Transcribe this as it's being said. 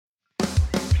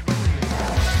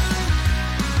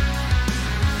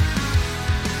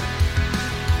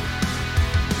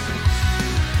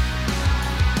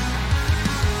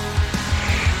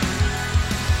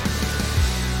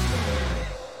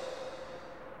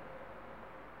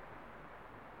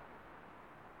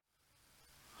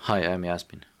Hi, I'm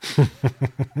Jasmin.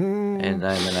 And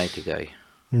I'm an IT guy.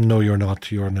 No, you're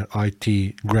not. You're an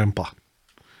IT grandpa.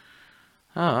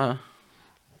 Ah,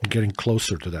 Getting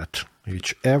closer to that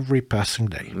every passing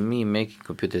day. me making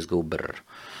computers go brr.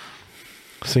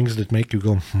 Things that make you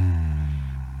go,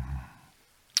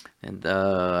 And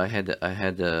I had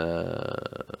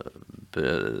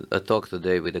a talk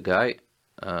today with a guy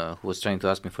who was trying to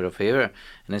ask me for a favor,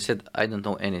 and I said, I don't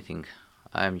know anything.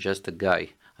 I'm just a guy.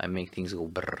 I make things go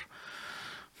brr.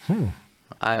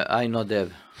 I know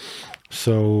dev.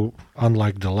 So,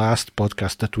 unlike the last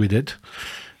podcast that we did,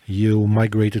 you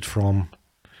migrated from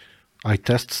I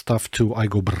test stuff to I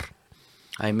go brr.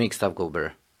 I make stuff go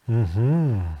brr.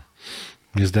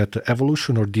 Is that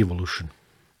evolution or devolution?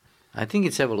 I think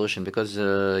it's evolution because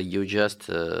you just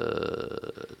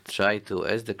try to,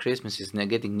 as the Christmas is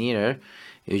getting nearer,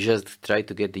 you just try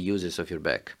to get the users off your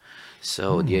back.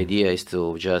 So the idea is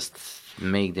to just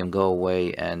make them go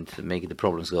away and make the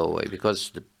problems go away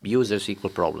because the users equal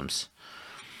problems.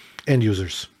 End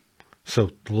users.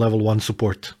 So, level 1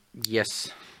 support.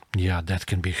 Yes. Yeah, that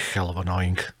can be hell of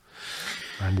annoying.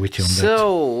 I'm with you on that.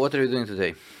 So, what are you doing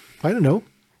today? I don't know.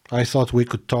 I thought we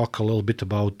could talk a little bit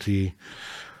about the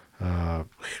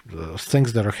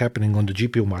things that are happening on the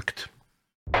GPU market.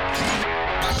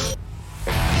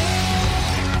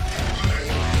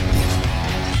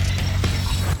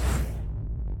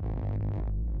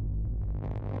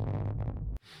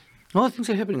 Well, things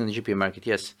are happening on the GPU market,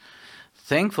 yes.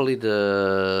 Thankfully,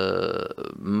 the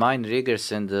mine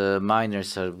riggers and the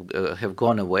miners have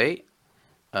gone away.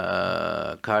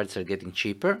 Cards are getting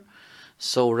cheaper.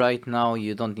 So right now,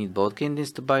 you don't need both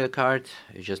kidneys to buy a card.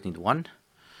 You just need one.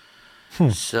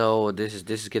 So this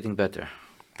is getting better.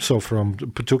 So from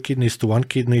 2 kidneys to 1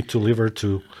 kidney to liver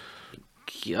to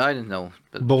I don't know.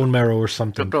 bone marrow or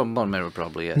something. Bone marrow,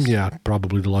 probably, yes. Yeah,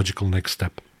 probably the logical next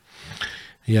step.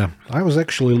 Yeah, I was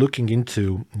actually looking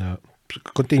into,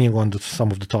 continuing on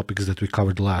some of the topics that we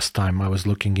covered last time, I was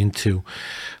looking into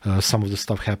some of the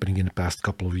stuff happening in the past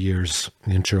couple of years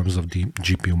in terms of the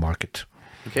GPU market.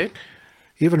 Okay.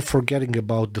 Even forgetting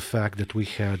about the fact that we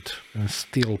had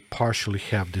still partially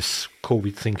have this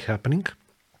COVID thing happening,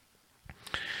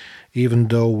 even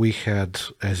though we had,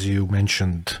 as you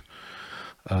mentioned,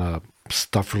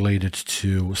 stuff related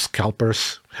to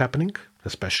scalpers happening,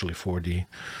 especially for the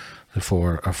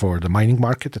mining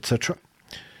market, etc.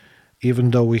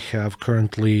 Even though we have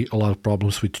currently a lot of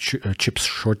problems with chips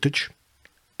shortage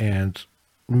and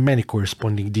many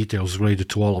corresponding details related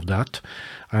to all of that,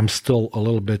 I'm still a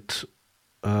little bit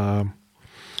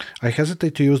I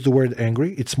hesitate to use the word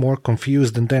angry. It's more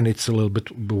confused, and then it's a little bit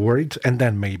worried, and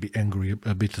then maybe angry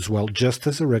a bit as well, just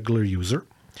as a regular user,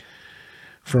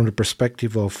 from the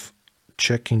perspective of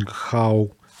checking how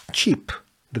cheap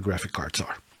the graphic cards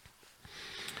are.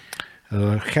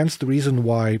 Hence the reason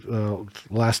why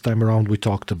last time around we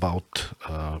talked about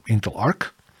Intel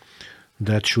Arc.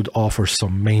 That should offer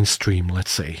some mainstream, let's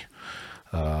say,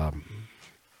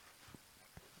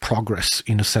 progress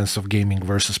in a sense of gaming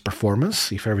versus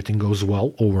performance, if everything goes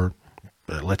well over,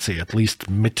 let's say, at least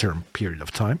midterm period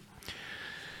of time.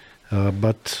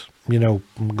 But,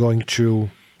 going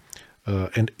through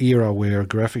an era where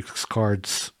graphics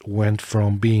cards went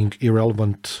from being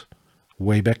irrelevant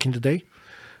way back in the day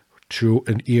to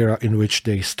an era in which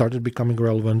they started becoming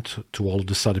relevant to all of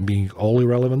a sudden being all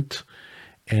irrelevant,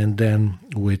 and then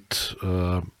with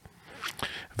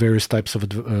various types of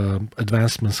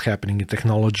advancements happening in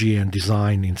technology and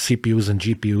design in CPUs and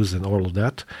GPUs and all of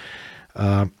that,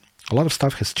 a lot of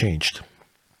stuff has changed.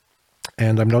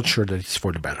 And I'm not sure that it's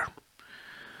for the better.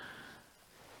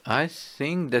 I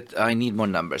think that I need more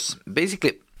numbers.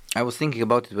 Basically, I was thinking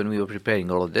about it when we were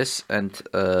preparing all of this, and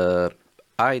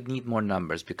I need more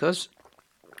numbers because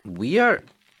we are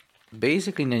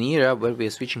basically in an era where we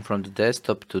are switching from the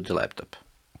desktop to the laptop.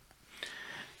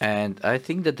 And I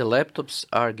think that the laptops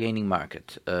are gaining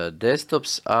market.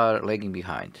 Desktops are lagging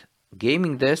behind.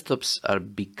 Gaming desktops are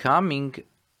becoming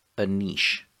a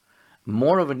niche,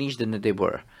 more of a niche than they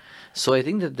were. So I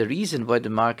think that the reason why the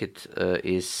market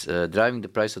is driving the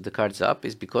price of the cards up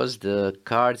is because the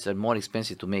cards are more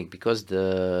expensive to make, because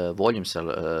the volumes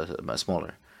are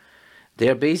smaller. They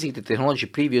are basically the technology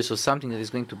previous of something that is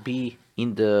going to be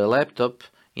in the laptop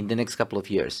in the next couple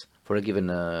of years for a given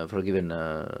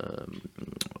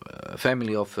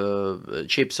family of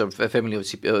chips or a family of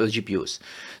GPUs.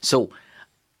 So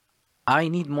I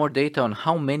need more data on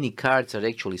how many cards are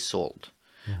actually sold,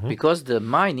 because the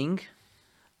mining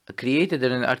created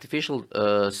an artificial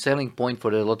selling point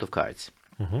for a lot of cards.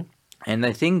 And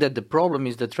I think that the problem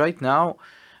is that right now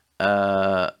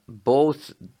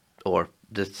both or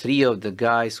the three of the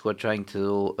guys who are trying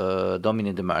to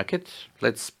dominate the market.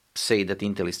 Let's say that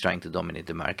Intel is trying to dominate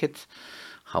the market.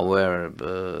 However,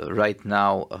 right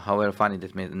now, however funny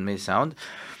that may sound,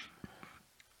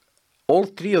 all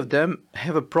three of them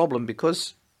have a problem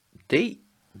because they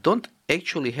don't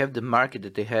actually have the market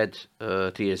that they had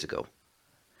 3 years ago.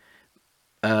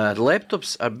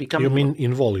 Laptops are becoming... You mean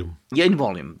in volume? Yeah, in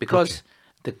volume. Because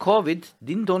the COVID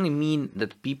didn't only mean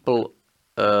that people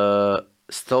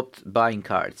stopped buying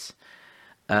cards.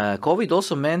 COVID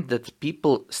also meant that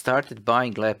people started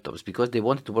buying laptops because they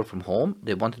wanted to work from home.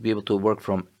 They wanted to be able to work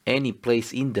from any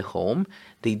place in the home.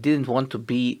 They didn't want to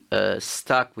be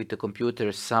stuck with the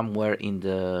computer somewhere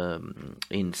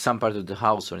in some part of the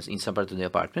house or in some part of the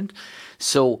apartment.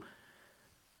 So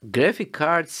graphic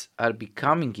cards are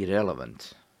becoming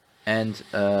irrelevant. And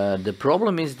the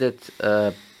problem is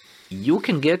that you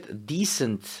can get a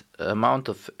decent amount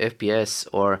of FPS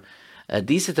or a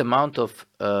decent amount of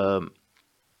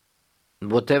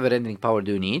whatever rendering power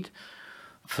do you need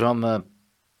from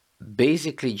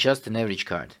basically just an average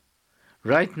card.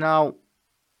 Right now,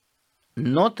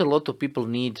 not a lot of people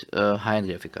need high-end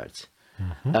graphic cards.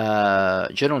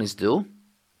 Journalists do.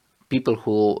 People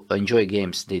who enjoy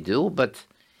games, they do. But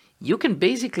you can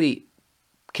basically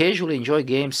casually enjoy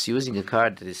games using a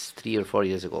card that is 3 or 4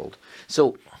 years old.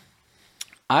 So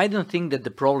I don't think that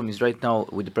the problem is right now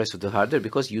with the price of the hardware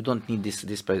because you don't need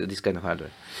this kind of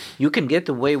hardware. You can get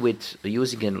away with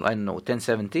using an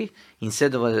 1070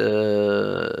 instead of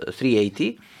a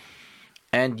 380,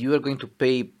 and you are going to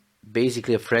pay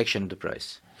basically a fraction of the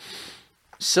price.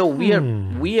 So we are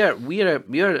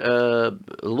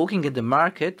looking at the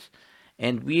market,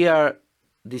 and we are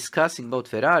discussing about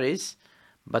Ferraris,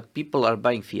 but people are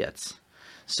buying Fiats.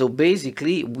 So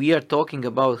basically, we are talking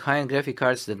about high-end graphic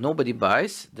cards that nobody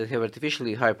buys, that have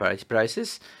artificially high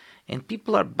prices, and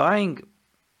people are buying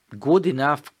good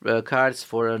enough cards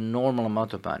for a normal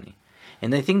amount of money.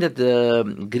 And I think that the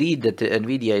greed that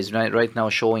NVIDIA is right now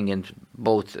showing, and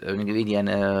both NVIDIA and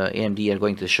AMD are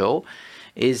going to show,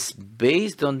 is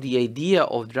based on the idea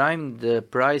of driving the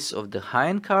price of the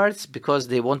high-end cards because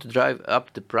they want to drive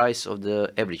up the price of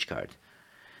the average card.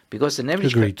 Because an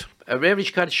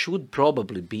average card should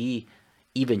probably be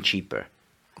even cheaper.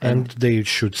 And they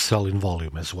should sell in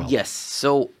volume as well. Yes.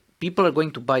 So people are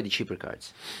going to buy the cheaper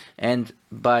cards. And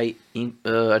by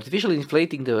artificially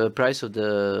inflating the price of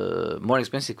the more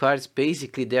expensive cards,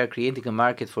 basically they are creating a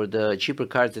market for the cheaper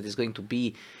cards that is going to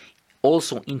be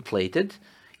also inflated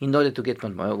in order to get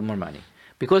more money.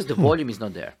 Because the volume is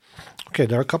not there. Okay,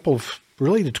 there are a couple of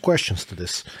related questions to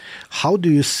this. How do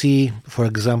you see, for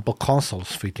example,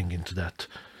 consoles fitting into that?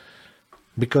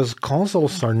 Because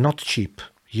consoles are not cheap,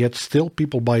 yet still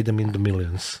people buy them in the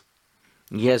millions.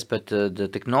 Yes, but the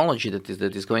technology that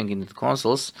is going into the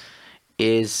consoles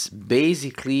is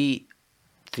basically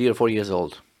 3 or 4 years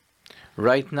old.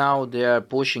 Right now, they are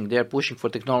pushing for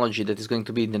technology that is going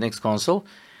to be in the next console,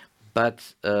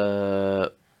 but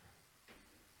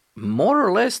more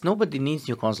or less nobody needs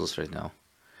new consoles right now.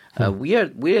 We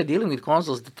are dealing with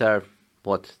consoles that are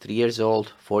 3 years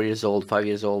old, 4 years old, 5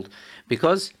 years old,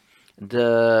 because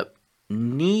the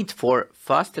need for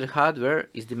faster hardware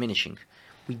is diminishing.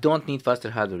 We don't need faster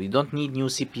hardware. We don't need new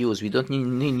CPUs. We don't need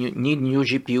new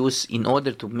GPUs in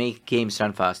order to make games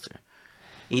run faster.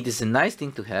 It is a nice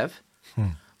thing to have,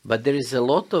 but there is a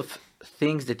lot of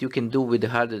things that you can do with the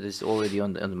hardware that is already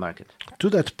on the market. To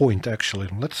that point, actually,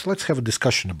 let's have a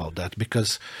discussion about that,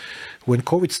 because when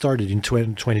COVID started in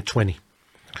 2020,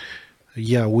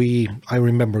 I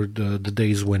remember the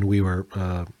days when we were,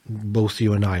 both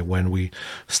you and I, when we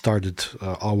started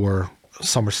our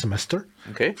summer semester.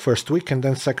 Okay. First week, and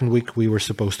then second week we were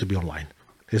supposed to be online.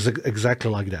 It's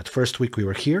exactly like that. First week we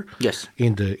were here, yes,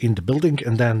 in the building,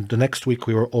 and then the next week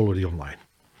we were already online.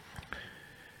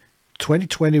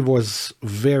 2020 was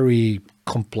very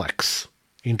complex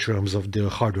in terms of the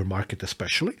hardware market,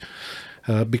 especially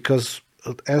because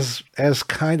as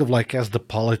kind of like as the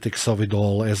politics of it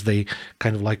all, as they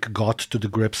kind of like got to the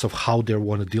grips of how they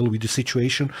want to deal with the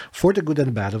situation, for the good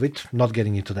and bad of it, not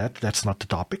getting into that, that's not the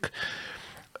topic.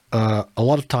 A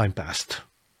lot of time passed.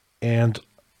 And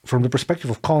from the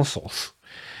perspective of consoles,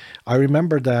 I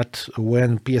remember that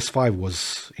when PS5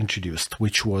 was introduced,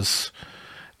 which was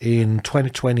in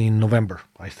 2020 in November,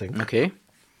 I think. Okay.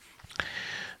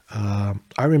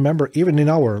 I remember even in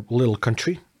our little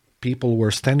country, people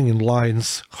were standing in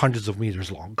lines hundreds of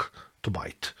meters long to buy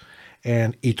it.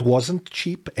 And it wasn't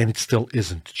cheap, and it still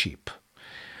isn't cheap.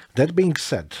 That being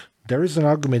said, there is an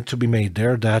argument to be made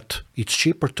there that it's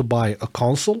cheaper to buy a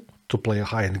console to play a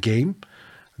high-end game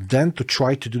than to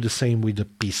try to do the same with a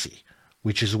PC.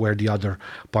 which is where the other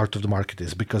part of the market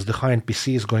is, because the high-end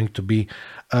PC is going to be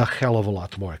a hell of a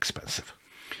lot more expensive.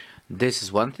 This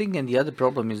is one thing, and the other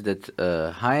problem is that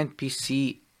high-end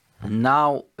PC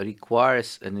now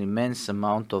requires an immense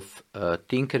amount of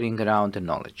tinkering around and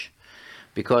knowledge.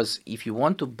 Because if you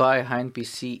want to buy a high-end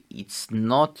PC, it's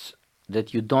not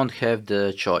that you don't have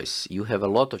the choice. You have a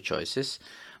lot of choices,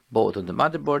 both on the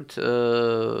motherboard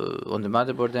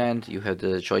end. You have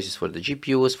the choices for the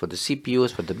GPUs, for the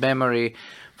CPUs, for the memory,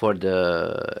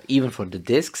 even for the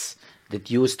disks that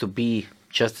used to be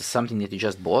just something that you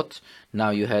just bought. Now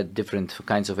you had different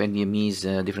kinds of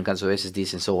NVMEs, different kinds of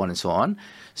SSDs, and so on and so on.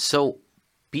 So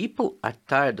people are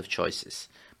tired of choices.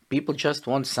 People just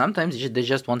want, sometimes they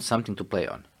just want something to play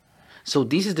on. So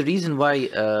this is the reason why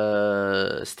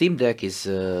Steam Deck is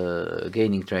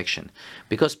gaining traction.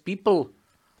 Because people,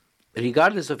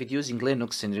 regardless of it using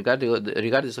Linux and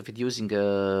regardless of it using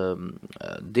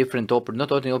different,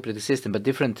 not only operating system, but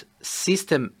different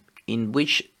system in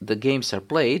which the games are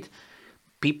played,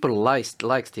 people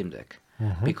like Steam Deck.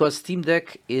 Mm-hmm. Because Steam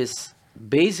Deck is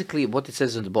basically what it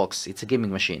says on the box. It's a gaming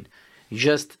machine. You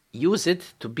just use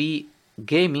it to be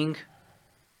gaming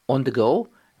on the go,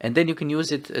 and then you can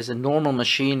use it as a normal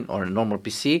machine or a normal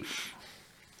PC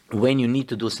when you need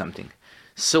to do something.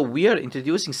 So we are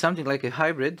introducing something like a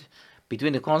hybrid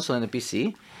between a console and a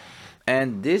PC,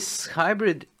 and this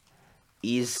hybrid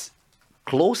is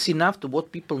close enough to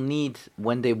what people need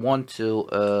when they want to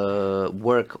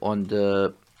work on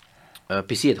the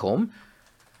PC at home.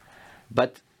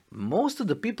 But most of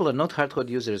the people are not hardcore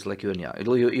users like you and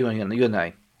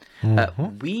I.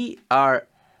 Mm-hmm. We are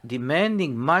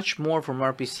demanding much more from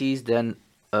our PCs than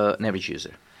an average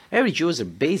user. Average user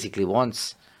basically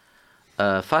wants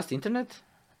fast internet.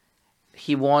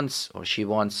 He wants or she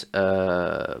wants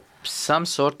some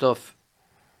sort of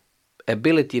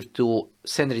ability to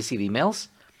send and receive emails,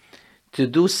 to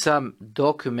do some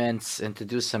documents and to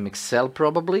do some Excel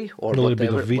probably, or a little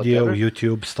bit of video,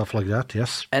 YouTube, stuff like that,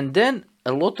 yes. And then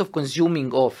a lot of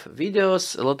consuming of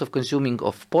videos, a lot of consuming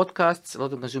of podcasts, a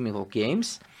lot of consuming of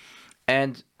games,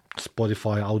 and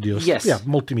Spotify, audios, yes,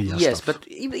 multimedia yes, stuff. But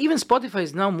even Spotify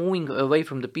is now moving away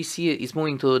from the PC, it's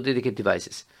moving to dedicated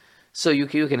devices. So you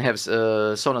can have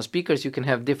Sonos speakers, you can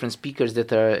have different speakers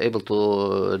that are able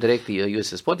to directly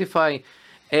use Spotify.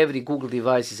 Every Google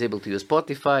device is able to use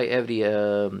Spotify. Every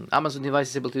Amazon device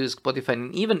is able to use Spotify.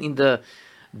 And even in the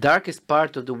darkest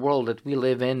part of the world that we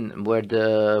live in, where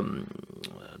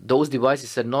those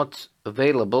devices are not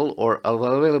available or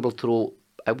are available through,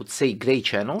 I would say, gray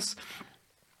channels,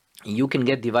 you can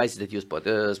get devices that use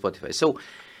Spotify. So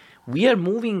we are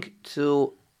moving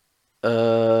to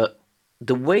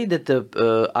the way that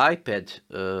the iPad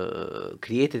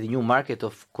created a new market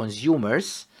of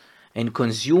consumers and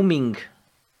consuming.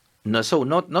 No, so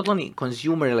not only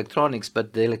consumer electronics,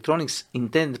 but the electronics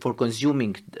intended for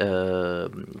consuming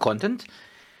content.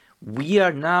 We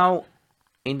are now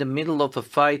in the middle of a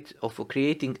fight of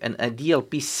creating an ideal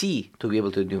PC to be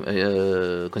able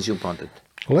to consume content.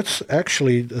 Let's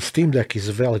actually, the Steam Deck is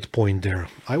a valid point there.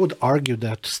 I would argue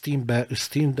that Steam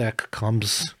Deck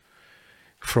comes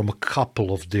from a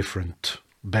couple of different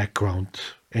background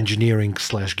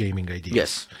engineering/gaming ideas.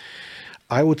 Yes.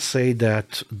 I would say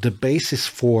that the basis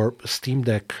for Steam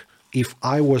Deck, if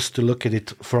I was to look at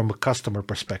it from a customer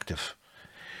perspective,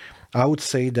 I would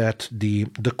say that the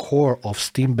core of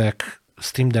Steam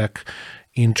Deck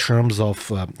in terms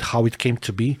of how it came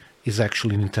to be is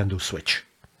actually Nintendo Switch.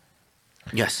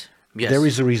 Yes. There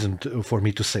is a reason for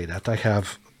me to say that.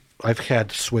 I've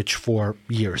had Switch for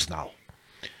years now.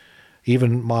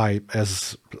 Even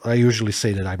as I usually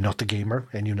say that I'm not a gamer,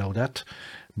 and you know that,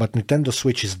 but Nintendo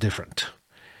Switch is different.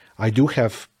 I do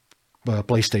have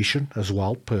PlayStation as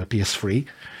well, PS3,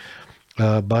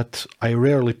 but I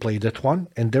rarely play that one,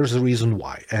 and there's a reason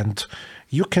why. And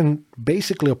you can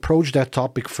basically approach that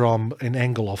topic from an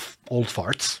angle of old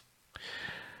farts.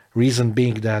 Reason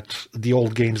being that the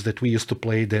old games that we used to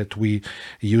play, that we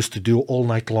used to do all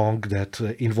night long, that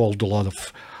involved a lot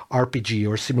of RPG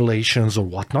or simulations or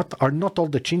whatnot, are not all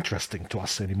that interesting to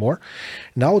us anymore.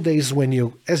 Nowadays,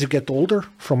 as you get older,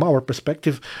 from our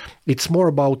perspective, it's more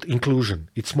about inclusion.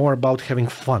 It's more about having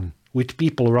fun with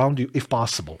people around you, if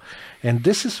possible. And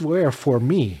this is where, for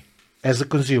me, as a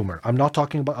consumer, I'm not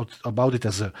talking about it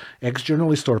as an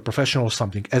ex-journalist or a professional or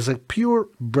something, as a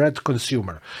purebred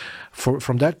consumer,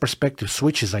 from that perspective,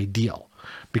 Switch is ideal,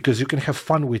 because you can have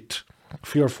fun with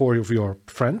 3 or 4 of your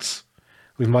friends,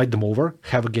 invite them over,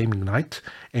 have a gaming night,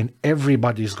 and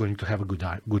everybody is going to have a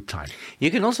good time. You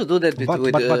can also do that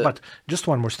but just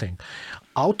one more thing.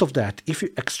 Out of that, if you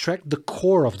extract the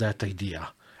core of that idea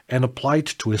and apply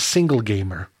it to a single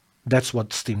gamer, That's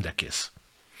what Steam Deck is.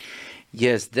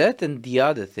 Yes, that and the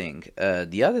other thing.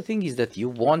 The other thing is that you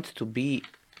want to be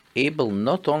able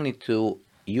not only to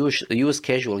use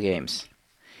casual games,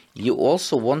 you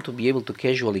also want to be able to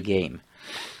casually game.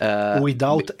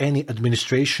 Without any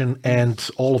administration and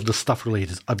all of the stuff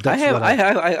related. I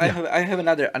have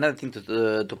another thing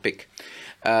to pick.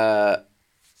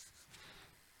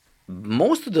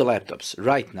 Most of the laptops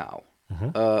right now,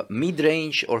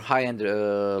 mid-range or high-end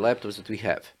laptops that we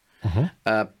have,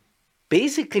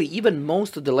 basically even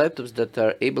most of the laptops that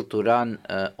are able to run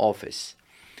Office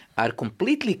are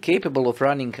completely capable of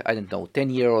running,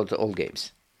 10-year-old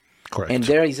games. Correct. And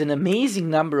there is an amazing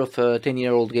number of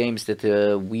 10-year-old games that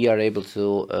we are able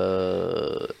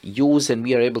to use and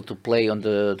we are able to play on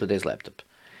today's laptop.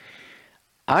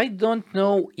 I don't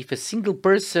know if a single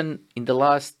person in the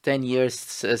last 10 years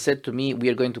said to me, we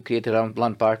are going to create a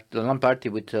LAN party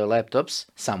with laptops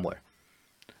somewhere.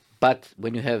 But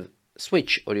when you have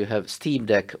Switch or you have Steam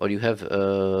Deck or you have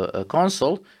a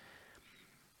console,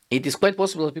 it is quite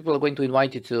possible that people are going to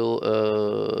invite you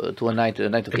to a night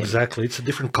of gaming. Exactly. It's a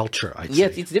different culture, I'd say.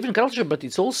 Yes, it's a different culture, but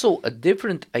it's also a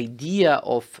different idea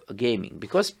of gaming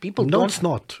because people don't... No, it's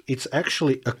not. It's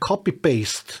actually a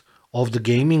copy-paste of the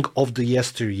gaming of the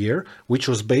yesteryear, which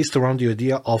was based around the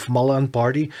idea of LAN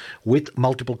party with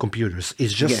multiple computers.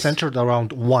 It's just centered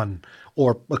around one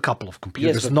or a couple of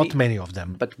computers, not many of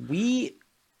them. But we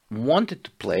wanted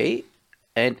to play,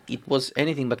 and it was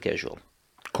anything but casual.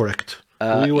 Correct.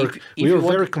 We were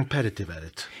very competitive at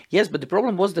it. Yes, but the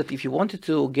problem was that if you wanted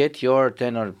to get your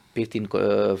 10 or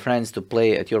 15 friends to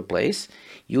play at your place,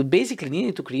 you basically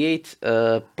needed to create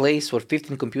a place for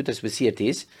 15 computers with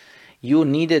CRTs. You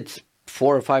needed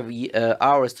 4 or 5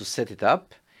 hours to set it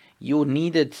up. You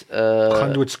needed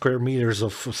 100 square meters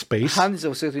of space. Hundreds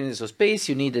of square meters of space.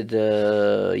 You needed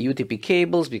UTP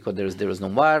cables because there was no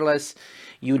wireless.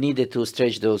 You needed to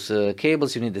stretch those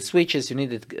cables. You needed switches. You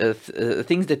needed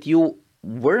things that you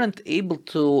weren't able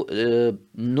to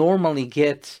normally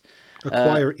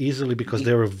acquire easily because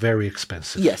they were very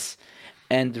expensive. Yes.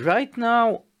 And right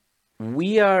now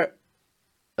we are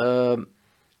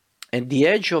at the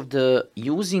edge of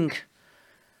using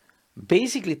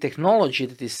basically technology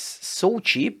that is so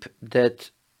cheap that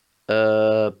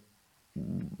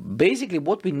basically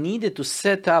what we needed to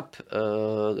set up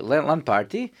LAN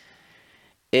party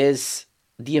is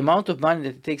the amount of money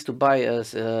that it takes to buy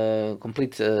a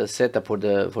complete setup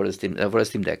for a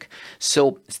Steam Deck.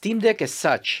 So Steam Deck as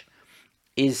such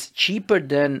is cheaper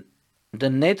than the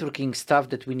networking stuff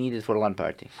that we needed for a LAN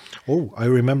party. Oh, I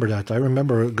remember that. I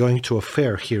remember going to a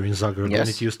fair here in Zagreb when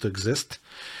it used to exist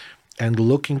and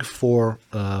looking for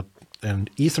an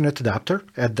Ethernet adapter.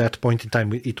 At that point in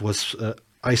time, it was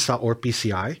ISA or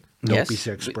PCI, no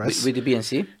PCI Express. With the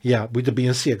BNC? Yeah, with the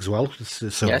BNC as well,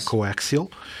 so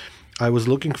coaxial. I was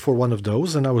looking for one of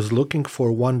those, and I was looking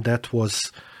for one that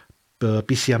was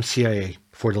PCM CIA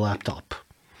for the laptop.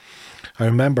 I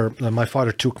remember my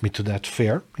father took me to that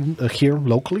fair here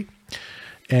locally,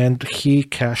 and he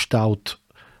cashed out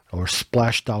or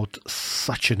splashed out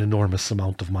such an enormous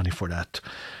amount of money for that.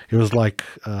 It was like,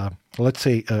 let's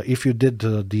say, if you did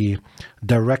the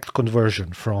direct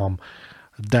conversion from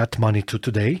that money to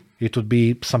today, it would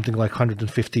be something like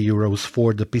 150 euros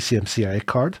for the PCM CIA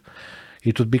card.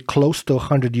 It would be close to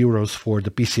 100 euros for the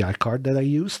PCI card that I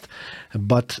used,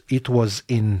 but it was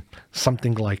in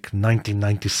something like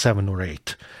 1997 or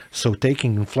 8. So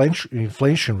taking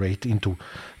inflation rate into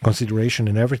consideration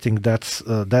and everything, that's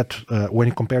when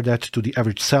you compare that to the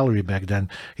average salary back then,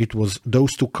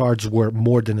 those two cards were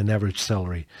more than an average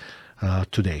salary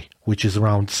today, which is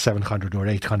around 700 or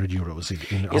 800 euros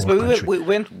in our country. Yes, but we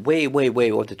went way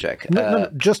off the track. No,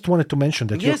 just wanted to mention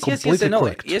that you're completely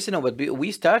correct. Yes, I know, but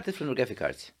we started from the graphic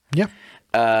cards. Yeah.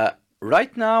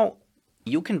 Right now,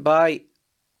 you can buy,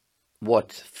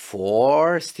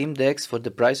 4 Steam Decks for the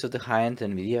price of the high-end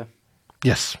NVIDIA?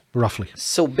 Yes, roughly.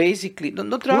 So basically,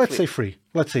 not roughly. Let's say free.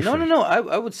 No.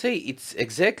 I would say it's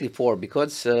exactly 4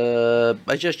 because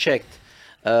I just checked.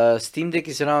 Steam Deck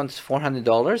is around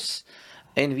 $400.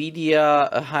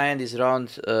 NVIDIA high-end is around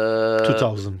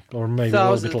 $2,000 or maybe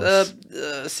a little bit less.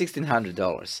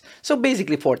 $1,600. So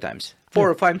basically 4 times. 4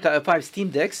 or 5 Steam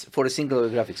Decks for a single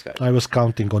graphics card. I was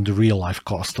counting on the real-life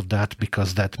cost of that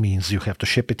because that means you have to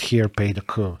ship it here, pay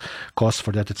the cost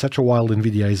for that, etc., while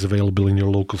NVIDIA is available in your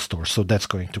local store. So that's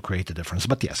going to create a difference.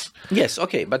 But yes. Yes,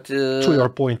 okay. But to your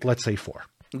point, let's say 4.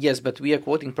 Yes, but we are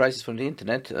quoting prices from the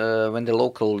internet. When the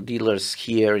local dealers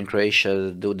here in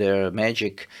Croatia do their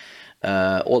magic,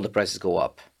 all the prices go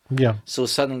up. Yeah. So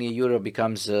suddenly euro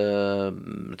becomes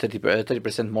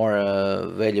 30% more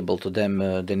valuable to them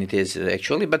than it is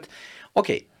actually. But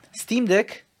okay, Steam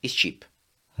Deck is cheap.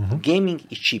 Gaming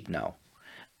is cheap now.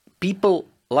 People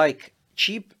like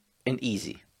cheap and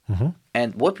easy.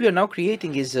 And what we are now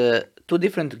creating is two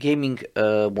different gaming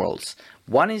worlds.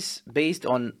 One is based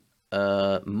on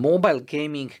mobile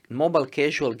gaming, mobile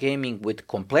casual gaming with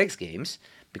complex games,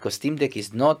 because Steam Deck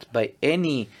is not by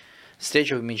any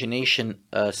stretch of imagination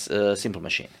a simple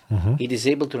machine. It is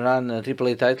able to run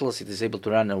AAA titles. It is able to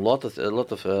run a lot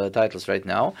of titles right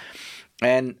now,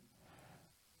 and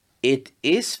it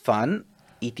is fun.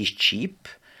 It is cheap,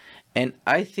 and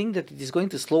I think that it is going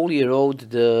to slowly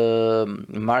erode the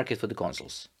market for the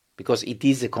consoles, because it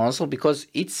is a console, because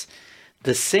it's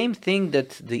the same thing that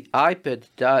the iPad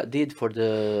did for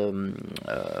the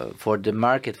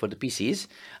market for the PCs.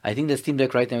 I think that Steam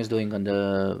Deck right now is doing on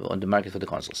the market for the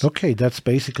consoles. Okay, that's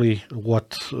basically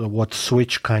what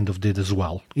Switch kind of did as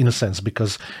well, in a sense,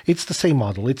 because it's the same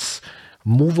model. It's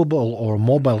movable or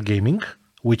mobile gaming,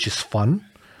 which is fun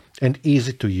and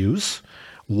easy to use.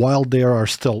 While there are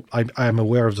still, I'm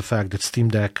aware of the fact that Steam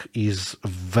Deck is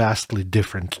vastly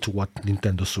different to what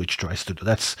Nintendo Switch tries to do.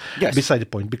 That's beside the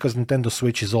point, because Nintendo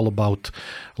Switch is all about,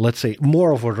 let's say,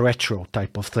 more of a retro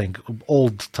type of thing,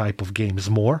 old type of games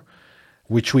more,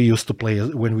 which we used to play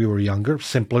when we were younger.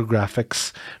 Simpler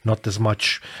graphics, not as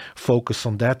much focus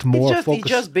on that. More it's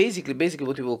just basically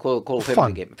what we will call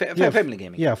family gaming. Family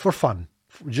gaming. Yeah, for fun,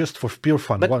 just for pure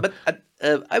fun. But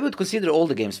I would consider all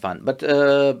the games fun, but.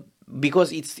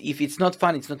 Because if it's not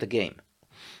fun, it's not a game.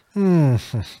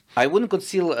 I wouldn't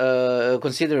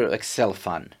consider Excel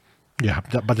fun. Yeah,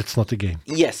 but it's not a game.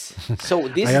 Yes. So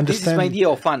this is my idea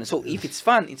of fun. So if it's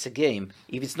fun, it's a game.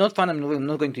 If it's not fun, I'm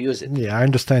not going to use it. Yeah, I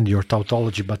understand your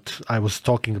tautology, but I was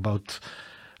talking about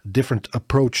different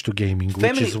approach to gaming,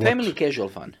 family casual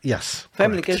fun. Yes,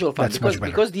 family correct. casual fun. That's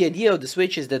because the idea of the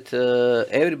Switch is that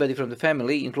everybody from the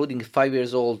family, including 5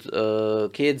 years old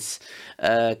kids,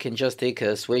 can just take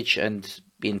a Switch and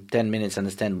in 10 minutes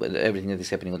understand everything that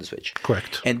is happening on the Switch.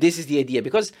 Correct. And this is the idea,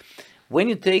 because when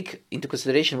you take into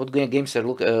consideration what games are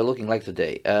looking like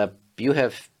today, you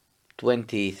have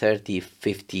 20, 30,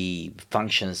 50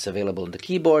 functions available on the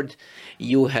keyboard.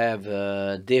 You have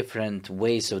different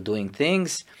ways of doing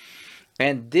things.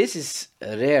 And this is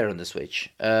rare on the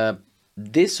Switch.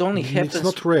 This only happens... It's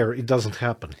not rare. It doesn't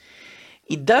happen.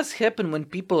 It does happen when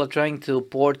people are trying to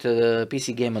port a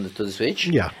PC game to the Switch.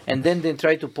 Yeah. And then they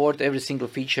try to port every single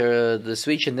feature the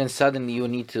Switch, and then suddenly you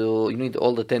need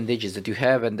all the 10 digits that you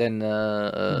have, and then...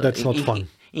 That's not fun.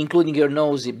 Including your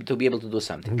nose to be able to do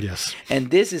something. Yes.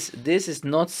 And this is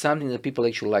not something that people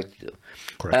actually like to do.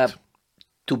 Correct.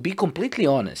 To be completely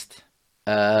honest,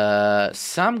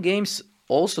 some games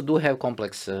also do have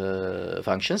complex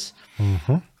functions,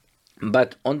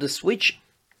 but on the Switch,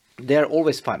 they're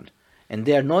always fun, and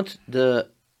they are not the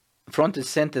front and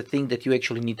center thing that you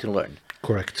actually need to learn.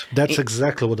 Correct. That's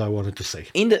exactly what I wanted to say.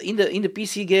 In the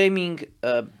PC gaming,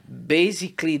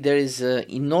 basically there is an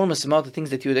enormous amount of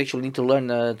things that you would actually need to learn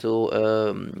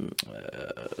to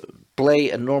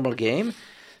play a normal game.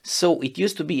 So it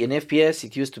used to be an FPS.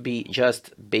 It used to be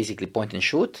just basically point and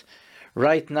shoot.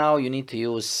 Right now you need to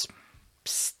use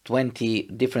 20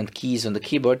 different keys on the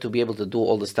keyboard to be able to do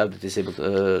all the stuff that is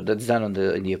that's done in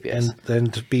the FPS.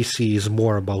 And PC is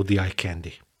more about the eye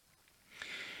candy.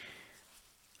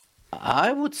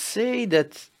 I would say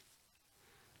that...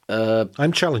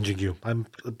 I'm challenging you.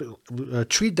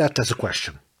 Treat that as a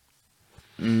question.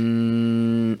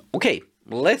 Okay,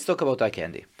 let's talk about eye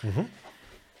candy.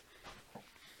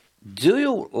 Do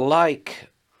you like,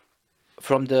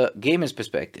 from the gamer's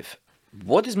perspective,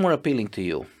 what is more appealing to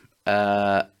you?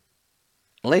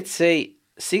 Let's say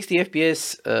 60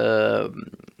 FPS,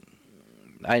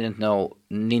 I don't know,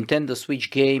 Nintendo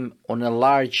Switch game on a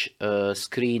large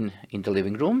screen in the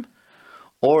living room,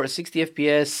 or 60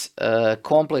 FPS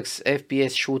complex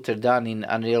FPS shooter done in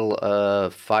Unreal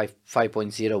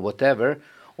 5.0 whatever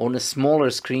on a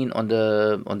smaller screen on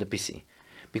the PC.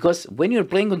 Because when you're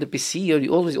playing on the PC, you're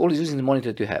always using the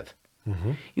monitor that you have.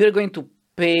 You're going to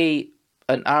pay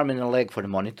an arm and a leg for the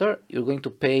monitor. You're going to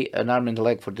pay an arm and a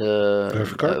leg for the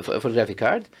graphic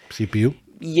card. CPU.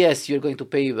 Yes, you're going to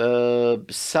pay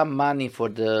some money for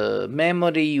the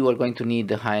memory. You are going to need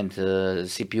the high-end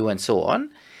CPU and so on.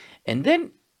 And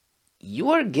then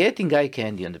you are getting eye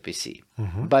candy on the PC.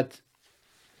 But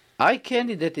eye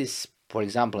candy that is, for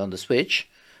example, on the Switch,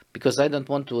 because I don't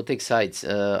want to take sides.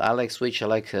 I like Switch, I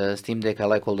like Steam Deck, I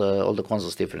like all the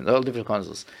consoles all different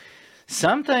consoles.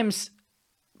 Sometimes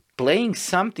playing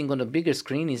something on a bigger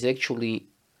screen is actually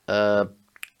a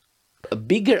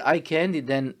bigger eye candy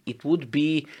than it would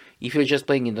be if you're just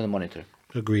playing it on a monitor.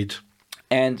 Agreed.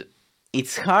 And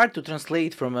it's hard to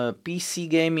translate from a PC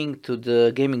gaming to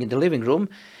the gaming in the living room,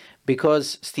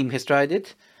 because Steam has tried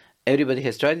it, everybody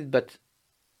has tried it, but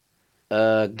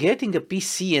getting a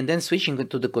PC and then switching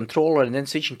to the controller and then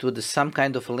switching to some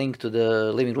kind of a link to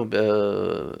the living room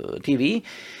TV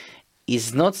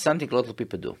is not something a lot of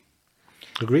people do.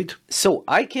 Agreed. So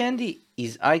eye candy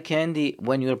is eye candy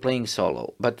when you're playing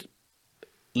solo, but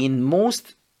in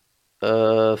most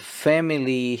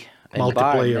family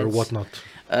multiplayer, whatnot.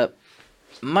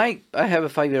 I have a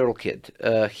 5-year-old kid.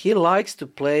 He likes to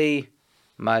play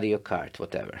Mario Kart,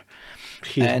 whatever.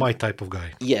 He's my type of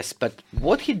guy. Yes, but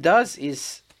what he does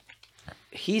is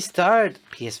he's tired.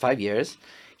 He has 5 years.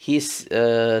 He's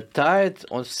tired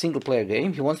on single player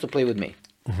game. He wants to play with me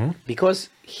because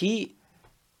he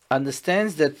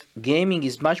understands that gaming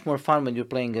is much more fun when you're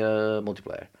playing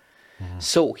multiplayer.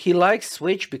 So he likes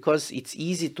Switch because it's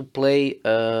easy to play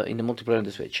in the multiplayer on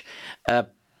the Switch.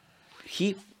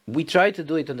 We try to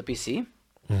do it on the PC.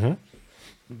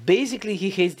 Basically, he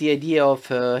hates the idea of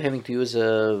having to use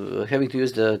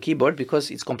the keyboard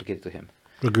because it's complicated to him.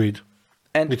 Agreed.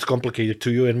 And it's complicated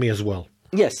to you and me as well.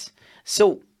 Yes.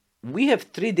 So we have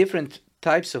 3 different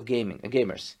types of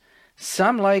gamers.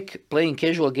 Some like playing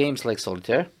casual games like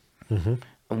solitaire.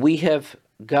 We have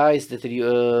guys that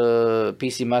are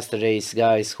PC Master Race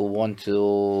guys who want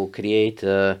to create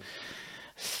a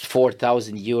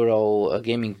 4,000 euro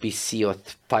gaming PC or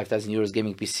 5,000 euros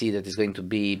gaming PC that is going to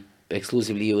be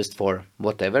exclusively used for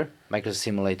whatever, Microsoft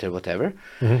Simulator, whatever.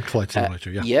 Flight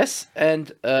Simulator, yeah. Yes,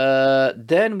 and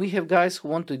then we have guys who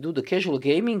want to do the casual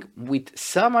gaming with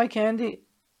some eye candy,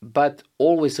 but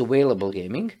always available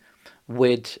gaming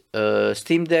with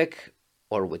Steam Deck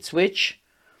or with Switch.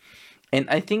 And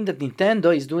I think that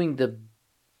Nintendo is doing the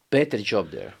better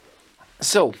job there.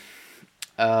 So,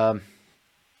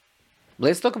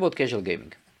 let's talk about casual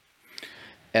gaming.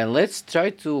 And let's try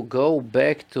to go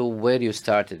back to where you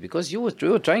started, because you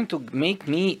were trying to make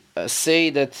me say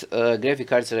that graphic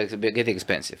cards are getting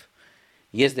expensive.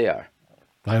 Yes, they are.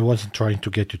 I wasn't trying to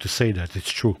get you to say that.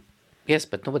 It's true. Yes,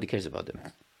 but nobody cares about them.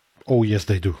 Oh, yes,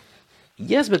 they do.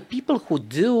 Yes, but people who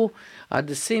do are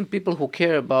the same people who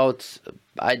care about,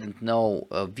 I don't know,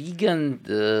 vegan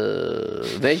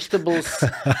vegetables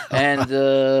and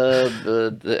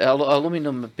the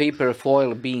aluminum paper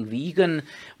foil being vegan.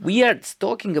 We are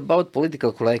talking about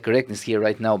political correctness here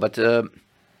right now, but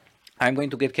I'm going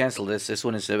to get cancelled as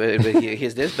soon as everybody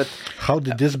hears this. But how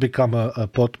did this become a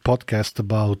podcast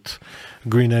about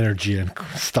green energy and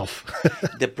stuff?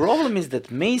 The problem is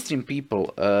that mainstream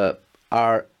people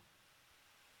are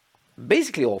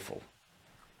basically awful.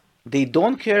 They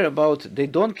don't care about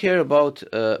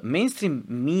mainstream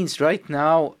means right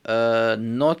now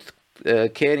not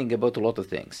caring about a lot of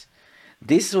things.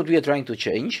 This is what we are trying to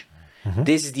change.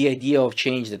 This is the idea of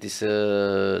change, that is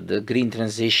the green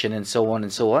transition and so on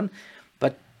and so on.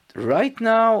 But right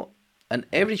now, an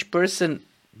average person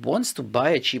wants to buy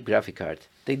a cheap graphic card.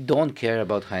 They don't care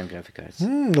about high-end graphic cards.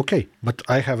 Okay, but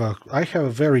I have a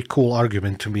very cool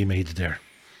argument to be made there.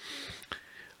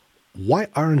 Why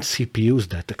aren't CPUs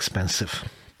that expensive?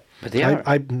 But they are.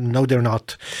 No, they're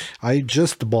not. I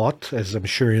just bought, as I'm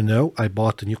sure you know, I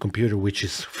bought a new computer which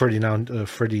is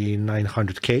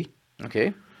 3900K.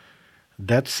 Okay.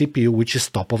 That CPU, which is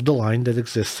top of the line that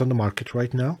exists on the market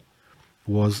right now,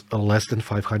 was less than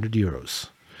 500 euros.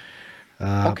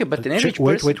 Okay, but an average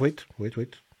person...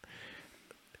 Wait.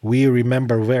 We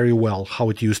remember very well how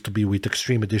it used to be with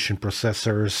Extreme Edition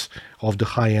processors of the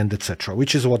high end, etc.,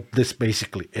 which is what this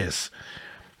basically is.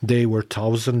 They were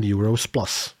 1,000 euros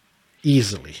plus,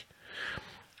 easily.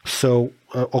 So,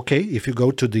 okay, if you go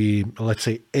to the, let's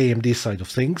say, AMD side of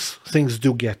things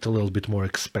do get a little bit more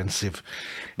expensive.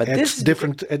 But at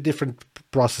different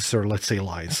processor, let's say,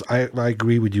 lines. I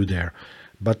agree with you there.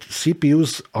 But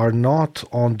CPUs are not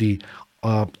on the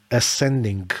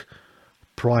ascending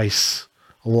price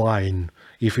line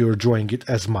if you're enjoying it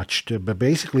as much. But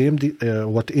basically,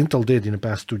 what Intel did in the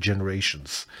past 2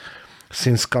 generations,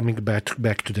 since coming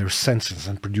back to their senses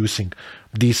and producing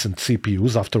decent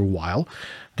CPUs after a while,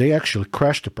 they actually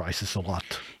crashed the prices a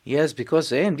lot. Yes,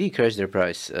 because AMD crashed their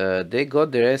price. They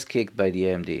got their ass kicked by the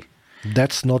AMD.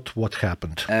 That's not what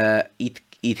happened.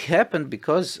 It happened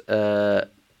because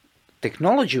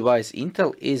technology-wise,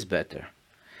 Intel is better.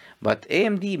 But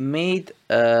AMD made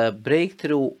a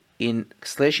breakthrough in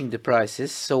slashing the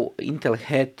prices, so Intel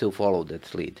had to follow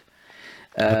that lead.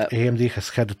 But AMD has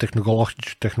had the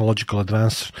technological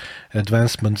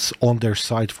advancements on their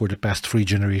side for the past 3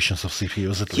 generations of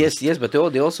CPUs. Yes, but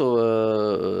they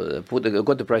also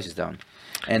got the prices down.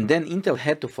 And then Intel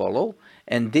had to follow,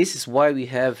 and this is why we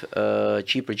have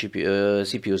cheaper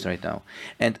CPUs right now.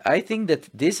 And I think that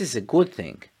this is a good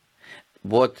thing.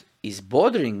 What is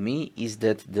bothering me is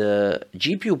that the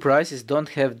GPU prices don't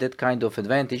have that kind of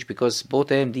advantage because both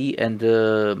AMD and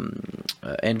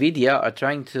NVIDIA are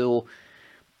trying to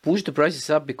push the prices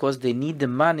up because they need the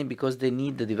money, because they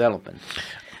need the development.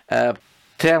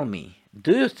 Tell me,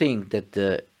 do you think that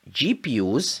the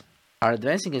GPUs are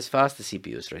advancing as fast as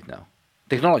CPUs right now,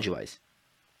 technology-wise?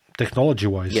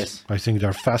 Technology-wise, yes. I think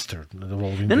they're faster.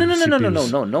 No,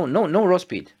 raw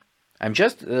speed. I'm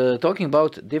just talking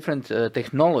about different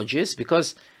technologies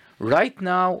because right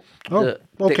now the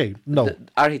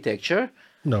architecture,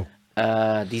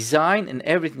 design, and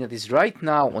everything that is right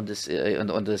now on this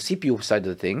on the CPU side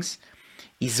of things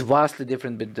is vastly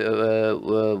different than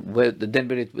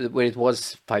where it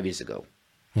was 5 years ago.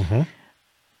 Mm-hmm.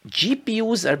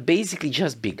 GPUs are basically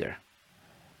just bigger.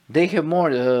 They have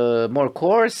more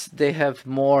cores. They have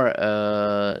more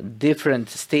different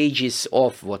stages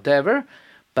of whatever,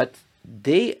 but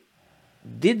they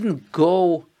didn't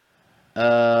go.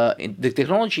 The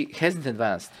technology hasn't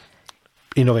advanced.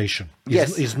 Innovation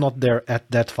yes. is not there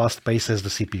at that fast pace as the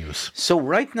CPUs. So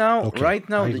right now,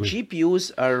 the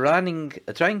GPUs are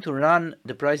trying to run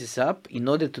the prices up in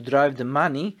order to drive the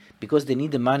money because they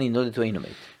need the money in order to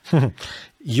innovate.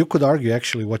 You could argue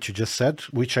actually what you just said,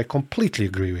 which I completely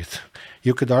agree with.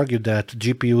 You could argue that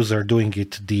GPUs are doing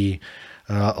it the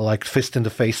like fist in the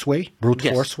face way, brute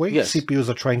force way. Yes. CPUs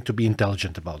are trying to be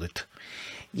intelligent about it.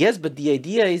 Yes, but the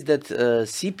idea is that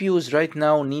CPUs right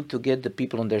now need to get the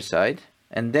people on their side.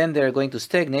 And then they're going to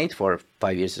stagnate for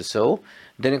 5 years or so.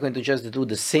 Then they're going to just do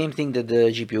the same thing that the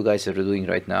GPU guys are doing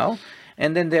right now.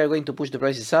 And then they are going to push the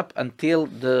prices up until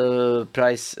the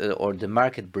price or the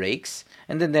market breaks.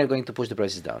 And then they're going to push the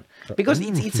prices down. Because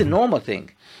it's a normal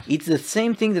thing. It's the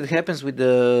same thing that happens with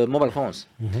the mobile phones.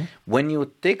 Mm-hmm. When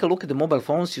you take a look at the mobile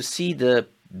phones, you see the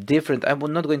different... I'm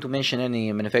not going to mention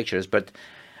any manufacturers, but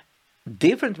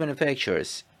different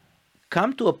manufacturers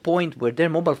come to a point where their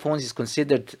mobile phone is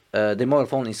considered to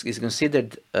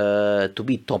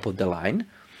be top of the line,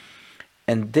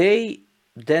 and they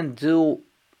then do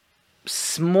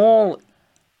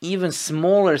even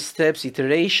smaller steps,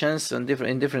 iterations in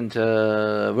different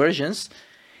versions,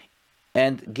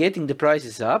 and getting the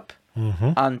prices up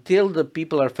until the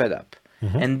people are fed up,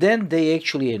 and then they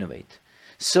actually innovate.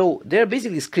 So they're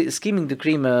basically skimming the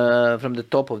cream from the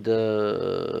top of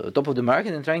the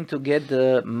market and trying to get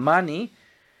the money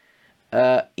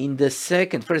in the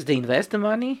second. First, they invest the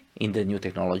money in the new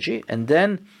technology, and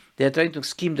then they're trying to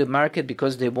skim the market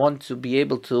because they want to be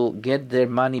able to get their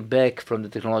money back from the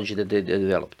technology that they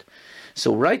developed.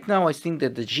 So right now, I think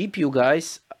that the GPU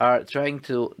guys are trying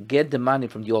to get the money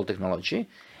from the old technology,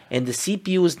 and the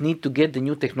CPUs need to get the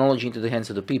new technology into the hands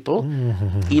of the people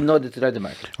in order to drive the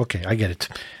market. Okay, I get it.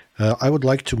 I would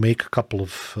like to make a couple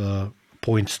of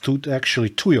points to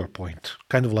your point,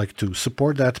 kind of like to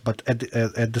support that, but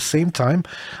at the same time,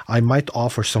 I might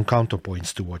offer some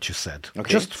counterpoints to what you said,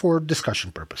 just for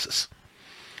discussion purposes.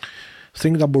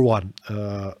 Thing number one,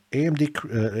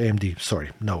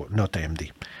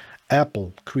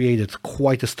 Apple created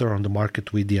quite a stir on the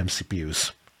market with the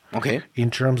MCPUs. Okay. In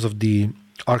terms of the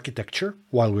architecture,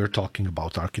 while we're talking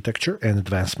about architecture and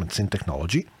advancements in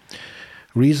technology.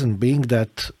 Reason being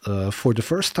that for the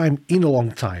first time in a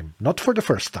long time, not for the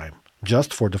first time,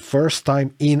 just for the first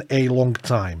time in a long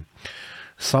time,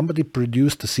 somebody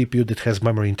produced a CPU that has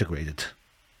memory integrated.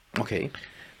 Okay.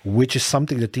 Which is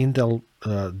something that Intel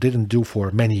didn't do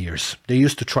for many years. They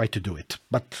used to try to do it,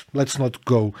 but let's not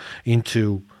go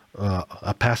into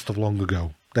a past of long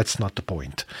ago. That's not the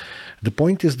point. The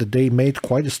point is that they made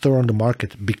quite a stir on the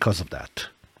market because of that,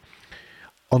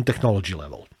 on technology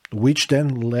level, which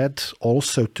then led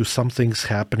also to some things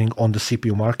happening on the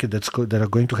CPU market that are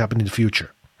going to happen in the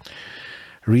future.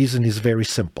 Reason is very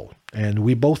simple, and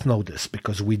we both know this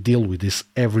because we deal with this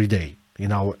every day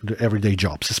in our everyday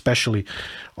jobs, especially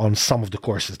on some of the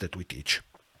courses that we teach.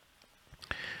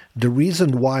 The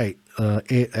reason why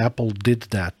Apple did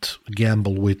that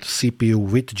gamble with CPU,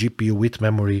 with GPU, with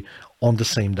memory on the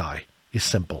same die is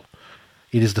simple.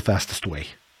 It is the fastest way.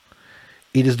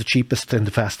 It is the cheapest and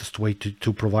the fastest way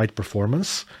to provide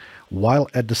performance, while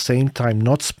at the same time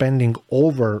not spending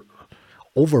overboard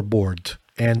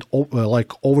and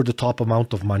over the top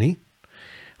amount of money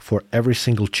for every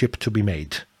single chip to be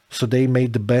made. So they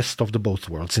made the best of the both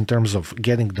worlds in terms of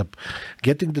getting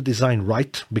the design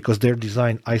right, because their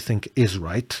design, I think, is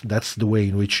right. That's the way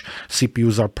in which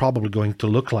CPUs are probably going to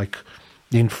look like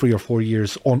in 3 or 4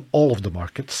 years on all of the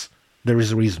markets. There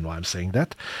is a reason why I'm saying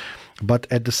that. But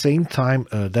at the same time,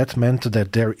 that meant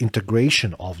that their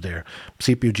integration of their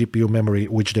CPU, GPU memory,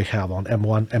 which they have on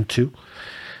M1, M2,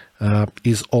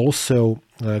 is also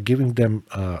giving them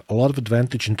a lot of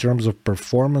advantage in terms of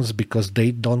performance because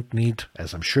they don't need,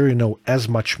 as I'm sure you know, as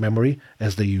much memory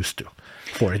as they used to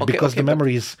for it, because the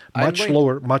memory is much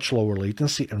lower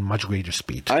latency and much greater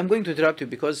speed. I'm going to interrupt you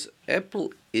because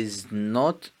Apple is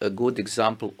not a good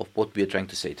example of what we are trying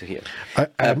to say to here.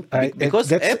 Because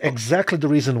that's exactly the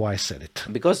reason why I said it.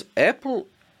 Because Apple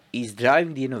is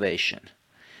driving the innovation,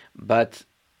 but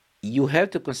you have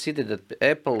to consider that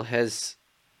Apple has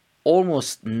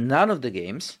almost none of the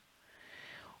games,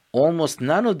 almost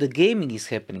none of the gaming is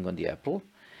happening on the Apple.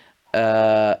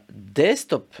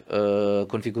 Desktop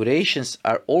configurations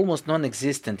are almost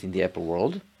non-existent in the Apple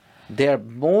world. They are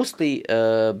mostly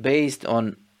based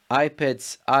on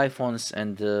iPads, iPhones,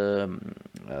 and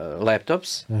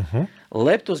laptops. Mm-hmm.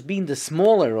 Laptops being the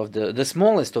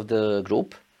smallest of the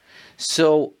group.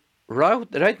 So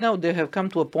right now they have come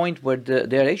to a point where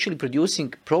they are actually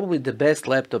producing probably the best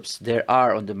laptops there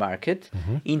are on the market,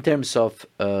 mm-hmm. in terms of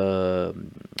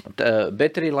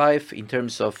battery life, in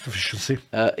terms of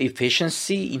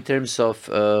efficiency, in terms of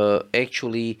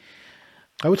actually,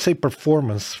 I would say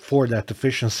performance for that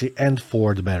efficiency and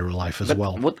for the battery life as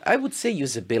well. What I would say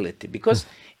usability, because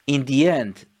in the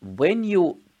end, when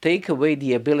you take away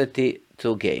the ability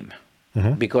to game,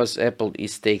 mm-hmm. because Apple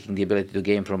is taking the ability to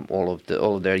game from all of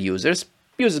their users.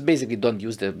 Users basically don't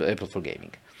use the Apple for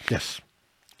gaming. Yes.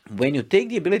 When you take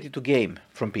the ability to game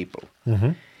from people,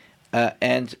 mm-hmm.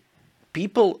 And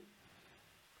people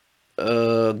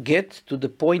get to the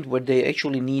point where they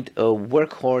actually need a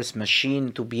workhorse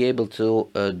machine to be able to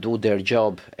do their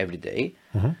job every day,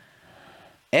 mm-hmm.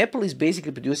 Apple is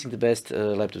basically producing the best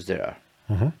laptops there are.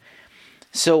 Mm-hmm.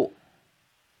 So,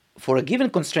 for a given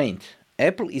constraint,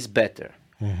 Apple is better,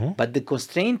 mm-hmm. but the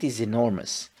constraint is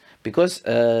enormous because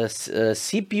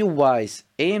CPU-wise,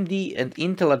 AMD and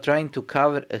Intel are trying to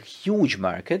cover a huge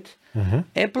market. Mm-hmm.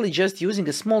 Apple is just using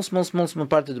a small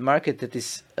part of the market that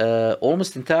is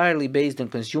almost entirely based on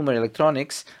consumer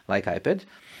electronics, like iPad,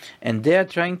 and they are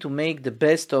trying to make the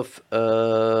best of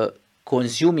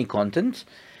consuming content.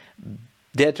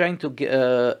 They are trying to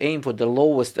aim for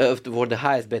the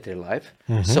highest battery life,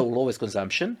 mm-hmm. so lowest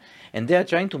consumption, and they are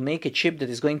trying to make a chip that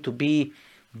is going to be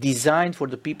designed for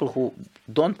the people who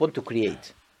don't want to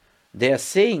create. They are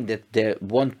saying that they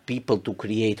want people to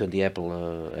create on the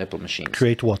Apple machines.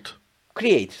 Create what?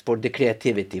 Create for the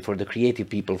creativity, for the creative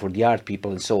people, for the art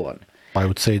people, and so on. I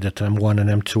would say that M1 and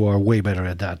M2 are way better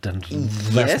at that than the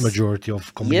vast majority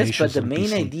of combinations. Yes, but the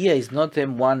main idea is not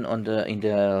M1 in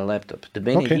the laptop. The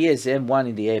main idea is M1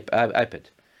 in the iPad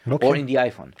or in the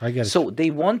iPhone. I get it. So they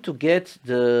want to get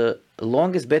the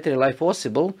longest battery life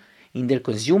possible in their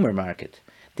consumer market.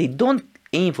 They don't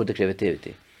aim for the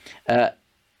creativity.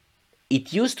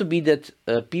 It used to be that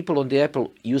people on the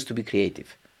Apple used to be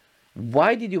creative.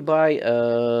 Why did you buy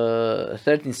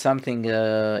 13-something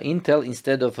Intel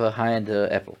instead of a high-end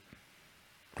Apple?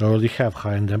 I already have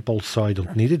high-end Apple, so I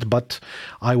don't need it, but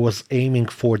I was aiming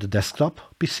for the desktop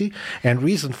PC, and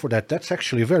reason for that's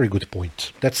actually a very good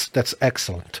point. That's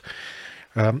excellent.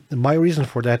 My reason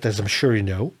for that, as I'm sure you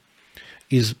know,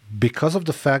 is because of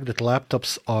the fact that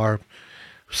laptops are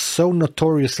so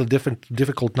notoriously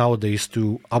difficult nowadays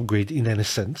to upgrade in any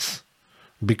sense,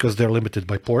 because they're limited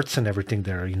by ports and everything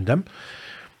that are in them,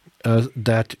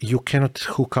 that you cannot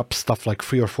hook up stuff like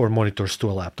 3 or 4 monitors to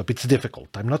a laptop. It's difficult.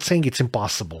 I'm not saying it's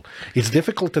impossible. It's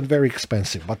difficult and very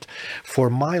expensive. But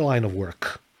for my line of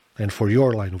work and for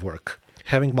your line of work,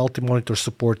 having multi-monitor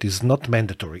support is not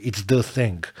mandatory. It's the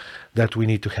thing that we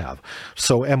need to have.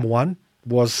 So M1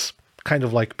 was kind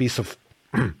of like piece of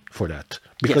for that.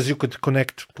 Because you could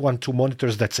connect 1-2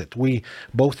 monitors, that's it.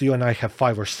 Both you and I have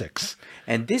 5 or 6.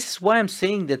 And this is why I'm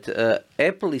saying that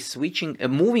Apple is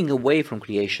moving away from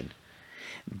creation.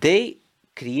 They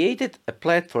created a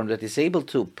platform that is able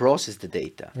to process the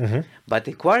data. Mm-hmm. But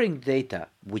acquiring data,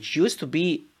 which used to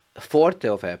be a forte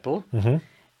of Apple, mm-hmm.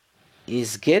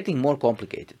 is getting more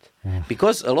complicated. Mm-hmm.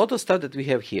 Because a lot of stuff that we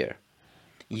have here,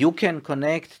 you can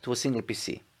connect to a single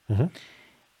PC. Mm-hmm.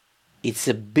 It's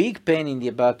a big pain in the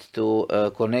butt to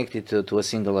connect it to a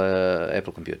single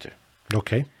Apple computer.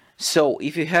 Okay. So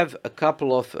if you have a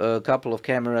couple of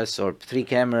cameras or 3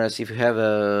 cameras, if you have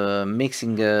a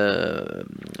mixing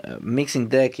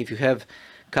deck, if you have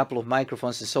a couple of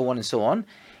microphones and so on,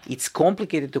 it's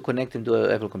complicated to connect them to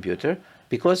an Apple computer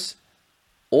because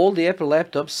all the Apple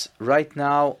laptops right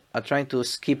now are trying to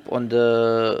skip on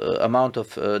the amount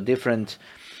of different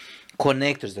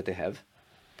connectors that they have,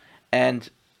 and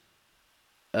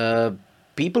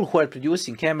people who are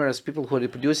producing cameras, people who are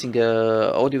producing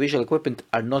audiovisual equipment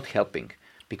are not helping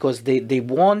because they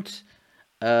want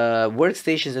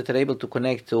workstations that are able to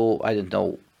connect to, I don't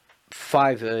know,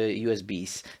 5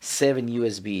 USBs, 7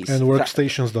 USBs. And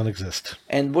workstations don't exist.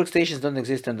 And workstations don't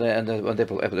exist on the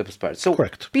Apple's part. So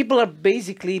Correct. people are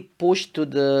basically pushed to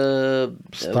the...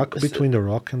 Stuck between the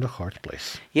rock and the hard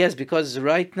place. Yes, because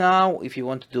right now, if you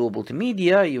want to do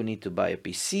multimedia, you need to buy a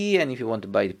PC. And if you want to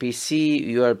buy the PC,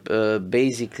 you are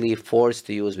basically forced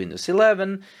to use Windows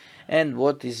 11. And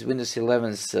what is Windows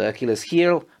 11's Achilles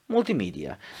heel?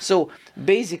 Multimedia. So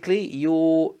basically,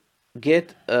 you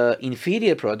get an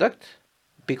inferior product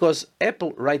because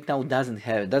Apple right now doesn't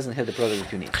have the product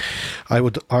that you need. I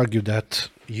would argue that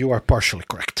you are partially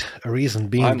correct. A reason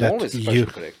being I'm that always partially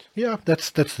correct. Yeah,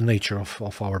 that's the nature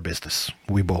of our business.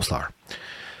 We both are.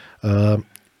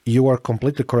 You are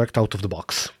completely correct out of the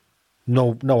box.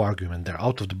 No argument there.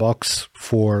 Out of the box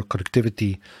for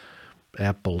connectivity,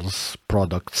 Apple's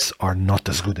products are not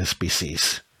as good as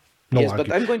PCs. Yes,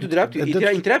 but I'm going to interrupt you.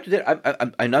 Interrupt you there.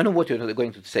 I know what you're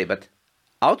going to say, but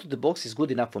out of the box is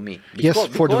good enough for me. Because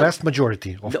for the vast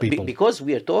majority of people. Because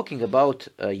we are talking about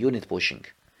unit pushing.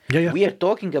 Yeah. We are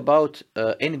talking about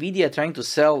NVIDIA trying to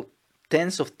sell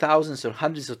tens of thousands or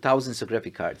hundreds of thousands of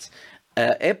graphic cards.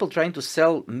 Apple trying to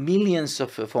sell millions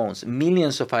of phones,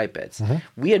 millions of iPads. Mm-hmm.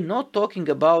 We are not talking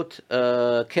about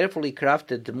carefully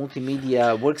crafted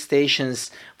multimedia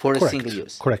workstations for a single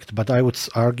use. Correct, but I would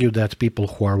argue that people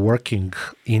who are working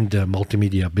in the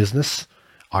multimedia business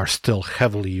are still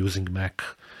heavily using Mac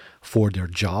for their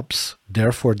jobs.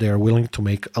 Therefore, they are willing to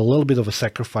make a little bit of a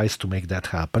sacrifice to make that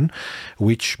happen,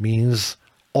 which means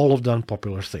all of the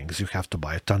unpopular things. You have to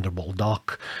buy a Thunderbolt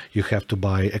dock. You have to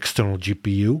buy external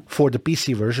GPU for the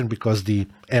PC version because the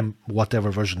M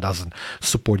whatever version doesn't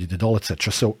support it at all,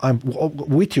 etc. So I'm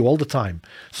with you all the time.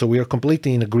 So we are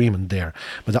completely in agreement there.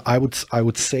 But I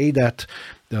would say that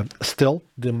still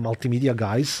the multimedia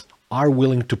guys are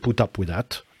willing to put up with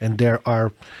that, and there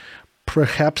are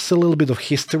perhaps a little bit of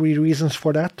history reasons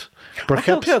for that.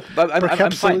 Perhaps, okay.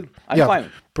 I'm fine. I'm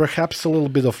fine. Perhaps a little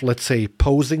bit of, let's say,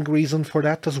 posing reason for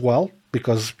that as well,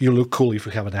 because you look cool if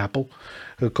you have an Apple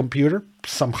computer.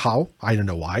 Somehow, I don't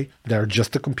know why. They're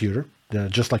just a computer. They're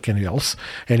just like any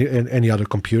other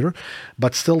computer.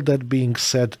 But still, that being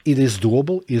said, it is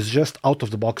doable. It's just out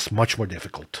of the box, much more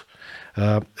difficult.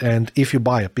 And if you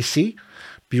buy a PC,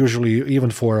 usually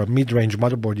even for a mid-range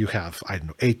motherboard, you have,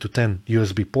 8 to 10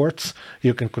 USB ports.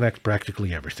 You can connect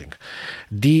practically everything.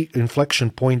 The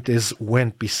inflection point is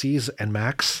when PCs and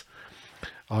Macs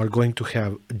are going to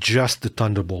have just the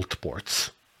Thunderbolt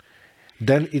ports.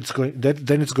 Then it's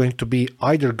going to be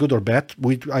either good or bad.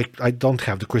 I don't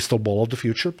have the crystal ball of the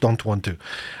future. Don't want to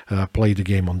play the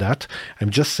game on that. I'm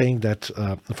just saying that,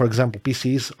 for example,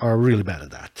 PCs are really bad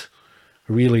at that.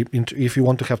 Really, if you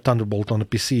want to have Thunderbolt on a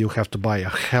PC, you have to buy a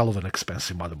hell of an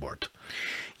expensive motherboard.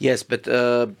 Yes, but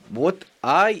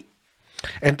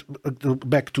And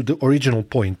back to the original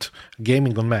point,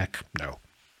 gaming on Mac, no.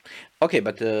 Okay,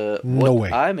 but no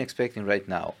way. I'm expecting right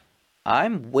now,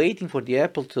 I'm waiting for the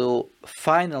Apple to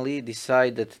finally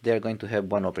decide that they're going to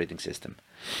have one operating system.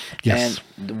 Yes.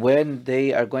 And when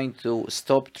they are going to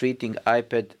stop treating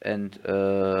iPad and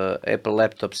Apple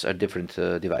laptops are different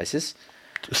devices.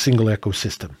 Single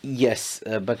ecosystem. Yes,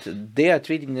 but they are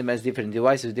treating them as different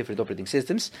devices, different operating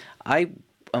systems.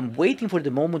 I'm waiting for the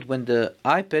moment when the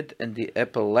iPad and the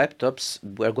Apple laptops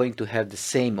are going to have the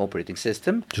same operating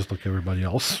system. Just like everybody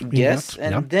else. Yes,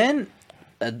 and then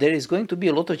there is going to be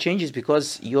a lot of changes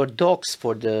because your docks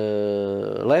for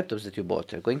the laptops that you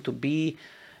bought are going to be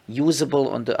usable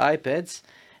on the iPads,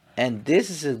 and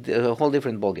this is a whole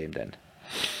different ballgame then.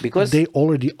 Because they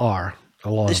already are. A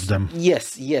lot of them.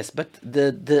 Yes, but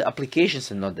the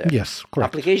applications are not there. Yes, correct.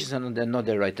 Applications are not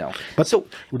there right now.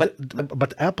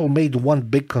 But Apple made one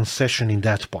big concession in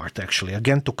that part, actually,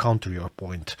 again, to counter your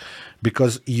point,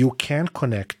 because you can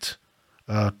connect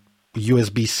a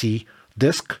USB-C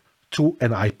disk to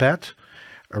an iPad,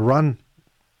 run,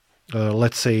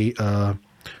 let's say,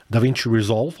 DaVinci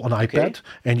Resolve on iPad,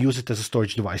 and use it as a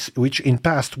storage device, which in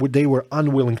past they were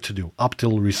unwilling to do up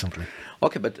till recently.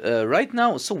 Okay, but right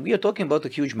now, so we are talking about a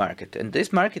huge market, and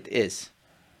this market is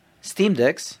Steam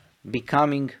Decks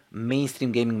becoming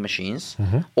mainstream gaming machines,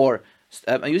 or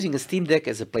I'm using a Steam Deck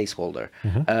as a placeholder.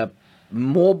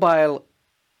 Mobile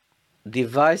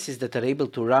devices that are able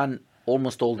to run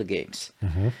almost all the games.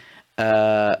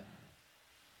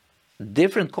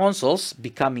 Different consoles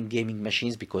becoming gaming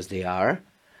machines because they are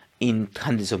in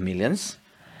hundreds of millions.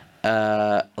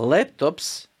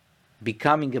 Laptops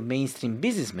becoming a mainstream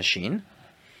business machine.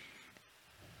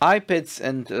 iPads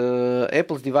and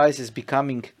Apple's devices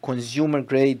becoming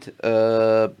consumer-grade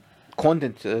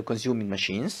content consuming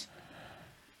machines.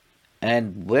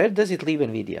 And where does it leave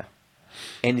NVIDIA?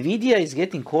 NVIDIA is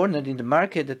getting cornered in the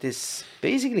market that is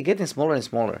basically getting smaller and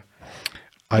smaller.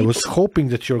 I was hoping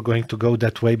that you're going to go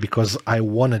that way because I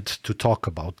wanted to talk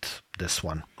about this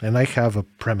one. And I have a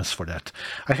premise for that.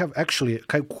 I have actually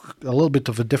a little bit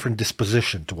of a different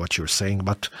disposition to what you're saying,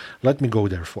 but let me go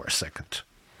there for a second.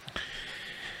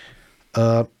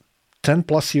 10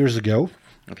 plus years ago,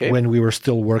 when we were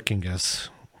still working as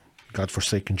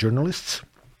godforsaken journalists,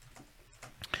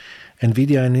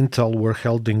 NVIDIA and Intel were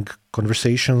holding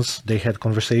conversations. They had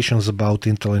conversations about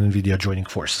Intel and NVIDIA joining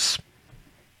forces.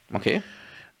 Okay.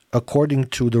 According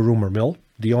to the rumor mill,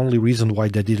 the only reason why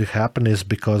that didn't happen is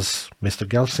because Mr.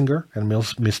 Gelsinger and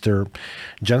Mr.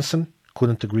 Jensen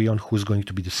couldn't agree on who's going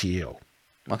to be the CEO.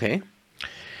 Okay.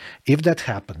 If that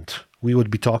happened, we would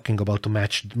be talking about a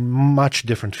much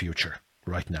different future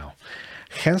right now.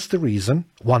 Hence the reason,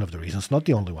 one of the reasons, not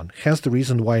the only one, hence the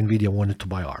reason why NVIDIA wanted to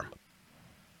buy ARM.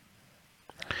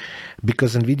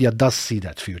 Because NVIDIA does see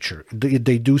that future.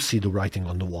 They do see the writing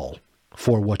on the wall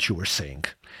for what you were saying.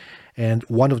 And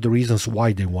one of the reasons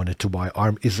why they wanted to buy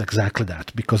ARM is exactly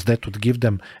that, because that would give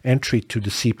them entry to the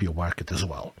CPU market as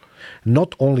well.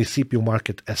 Not only CPU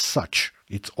market as such,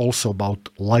 it's also about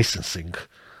licensing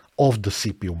of the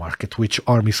CPU market, which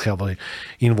ARM is heavily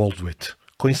involved with.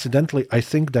 Coincidentally, I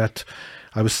think that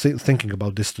I was thinking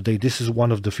about this today. This is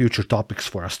one of the future topics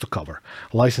for us to cover.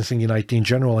 Licensing in IT in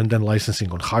general, and then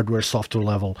licensing on hardware, software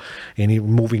level, and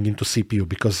even moving into CPU,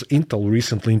 because Intel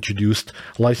recently introduced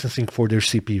licensing for their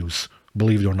CPUs,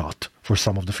 believe it or not, for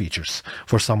some of the features,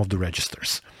 for some of the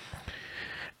registers.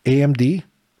 AMD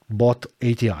bought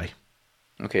ATI.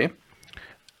 Okay.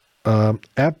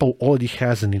 Apple already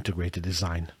has an integrated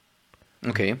design.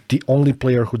 Okay. The only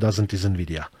player who doesn't is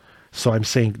NVIDIA. So I'm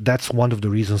saying that's one of the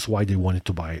reasons why they wanted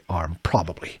to buy ARM,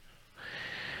 probably.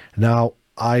 Now,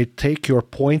 I take your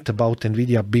point about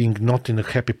NVIDIA being not in a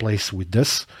happy place with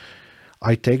this.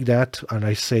 I take that and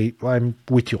I say, I'm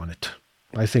with you on it.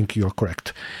 I think you're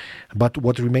correct. But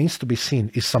what remains to be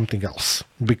seen is something else,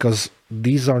 because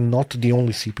these are not the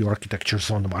only CPU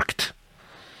architectures on the market.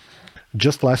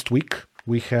 Just last week,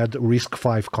 we had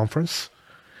RISC-V conference,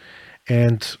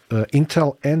 and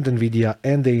Intel and NVIDIA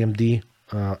and AMD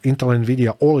Intel and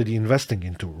NVIDIA already investing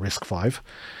into RISC-V.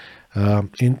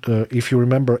 If you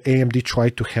remember, AMD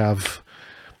tried to have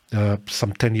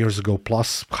some 10 years ago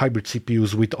plus hybrid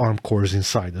CPUs with ARM cores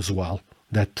inside as well.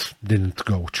 That didn't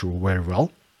go through very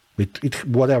well.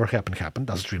 Whatever happened,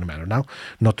 doesn't really matter now,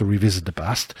 not to revisit the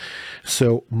past.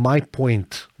 So my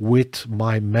point with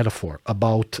my metaphor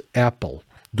about Apple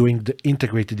doing the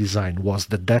integrated design was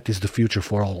that is the future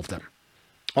for all of them.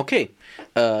 Okay,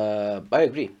 I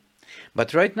agree.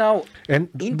 But right now, and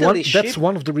that's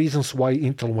one of the reasons why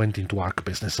Intel went into ARC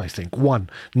business, I think. One,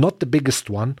 not the biggest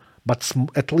one, but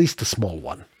at least a small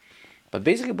one. But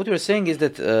basically what you're saying is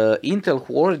that Intel,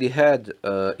 who already had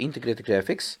integrated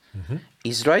graphics,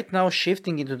 is right now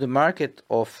shifting into the market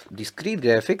of discrete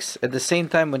graphics at the same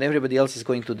time when everybody else is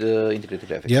going to the integrated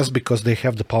graphics. Yes, because they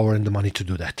have the power and the money to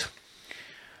do that.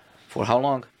 For how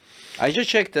long? I just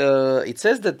checked. It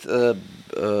says that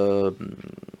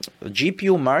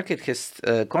GPU market has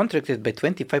contracted by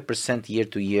 25% year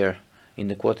to year in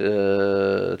the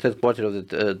third quarter of the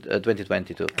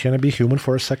 2022. Can I be human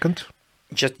for a second?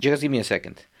 Just give me a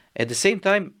second. At the same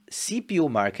time, CPU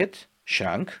market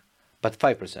shrunk, but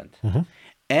 5%.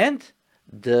 And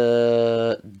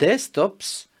the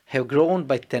desktops have grown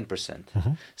by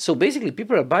 10%. So basically,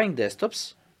 people are buying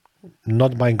desktops.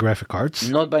 Not buying graphic cards.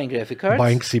 Buying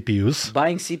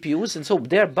CPUs. And so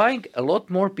they're buying a lot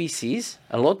more PCs,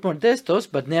 a lot more desktops,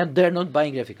 but they're not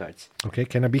buying graphic cards. Okay,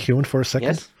 can I be human for a second?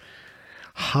 Yes.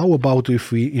 How about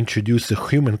if we introduce a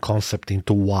human concept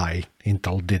into why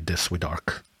Intel did this with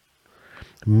ARC?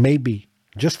 Maybe,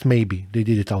 just maybe, they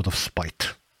did it out of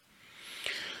spite.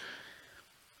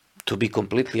 To be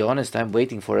completely honest, I'm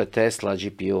waiting for a Tesla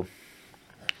GPU.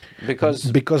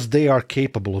 Because they are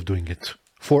capable of doing it.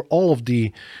 For all of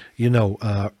the,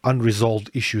 unresolved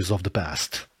issues of the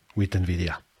past with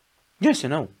NVIDIA. Yes, I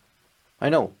know.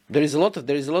 There is a lot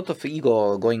of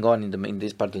ego going on in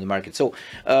this part of the market. So,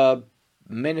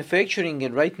 manufacturing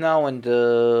right now and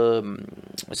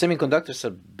semiconductors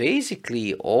are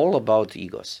basically all about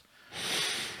egos.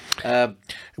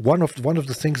 One of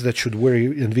the things that should worry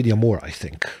NVIDIA more, I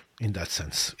think, in that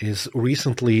sense, is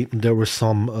recently there were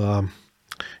some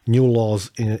new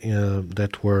laws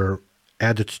that were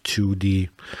added to the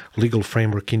legal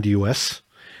framework in the US,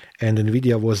 and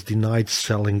NVIDIA was denied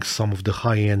selling some of the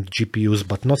high-end GPUs,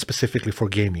 but not specifically for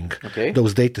gaming,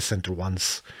 those data center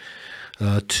ones,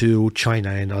 to China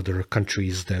and other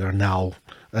countries that are now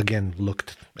again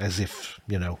looked as if,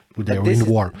 they But were in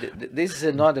war. This is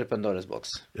another Pandora's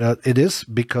box. It is,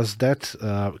 because that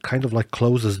kind of like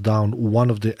closes down one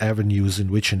of the avenues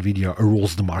in which NVIDIA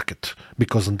rules the market.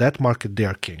 Because in that market, they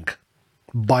are king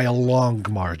by a long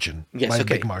margin, by a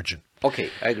big margin. Okay,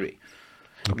 I agree.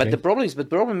 Okay. But the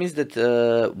problem is that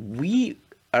we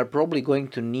are probably going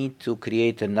to need to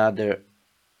create another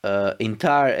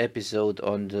entire episode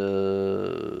on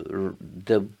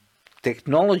the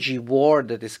technology war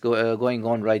that is going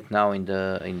on right now in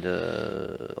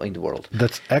the world.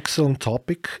 That's excellent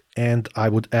topic, and I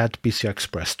would add PCI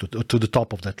Express to the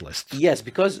top of that list. Yes,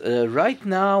 because right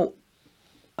now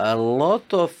a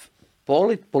lot of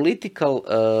political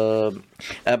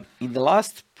in the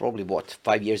last probably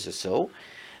 5 years or so,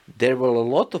 there were a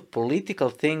lot of political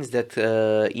things that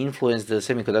influenced the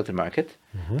semiconductor market,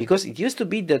 because it used to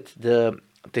be that the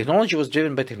technology was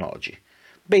driven by technology.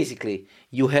 Basically,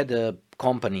 you had a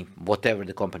company, whatever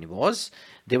the company was,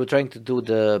 they were trying to do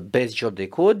the best job they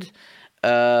could.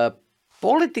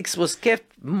 Politics was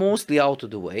kept mostly out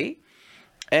of the way,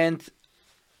 and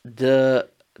the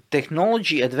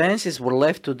technology advances were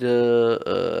left to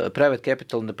the private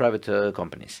capital and the private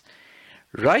companies.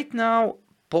 Right now,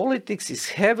 politics is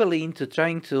heavily into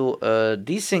trying to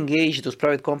disengage those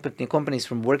private companies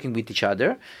from working with each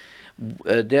other.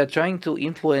 They are trying to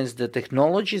influence the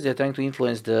technologies. They're trying to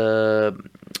influence the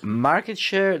market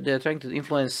share. They're trying to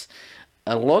influence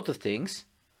a lot of things.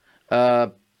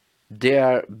 They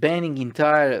are banning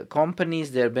entire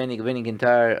companies. They're banning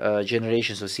entire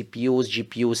generations of CPUs,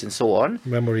 GPUs, and so on.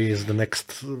 Memory is the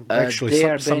next.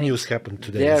 Actually, some news happened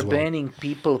today. They as are well. banning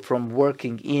people from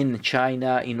working in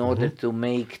China in order to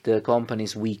make the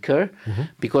companies weaker,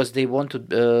 because they want to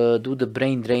do the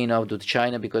brain drain out of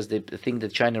China, because they think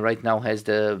that China right now has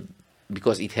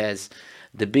because it has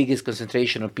the biggest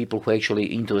concentration of people who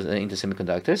actually into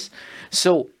semiconductors.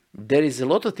 So there is a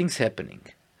lot of things happening.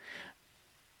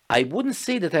 I wouldn't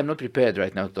say that I'm not prepared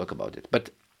right now to talk about it, but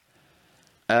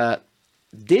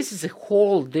this is a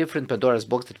whole different Pandora's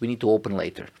box that we need to open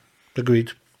later.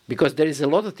 Agreed. Because there is a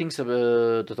lot of things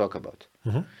to talk about.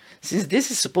 Since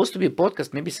this is supposed to be a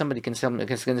podcast, maybe somebody can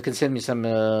send me some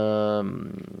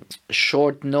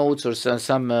short notes or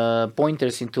some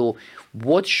pointers into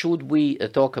what should we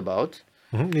talk about.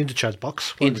 In the chat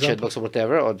box. In the chat box or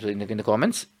whatever, or in the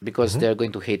comments, because they're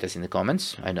going to hate us in the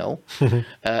comments, I know.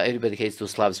 Everybody hates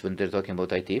those Slavs when they're talking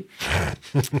about IT.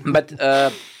 But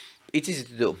it's easy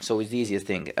to do, so it's the easiest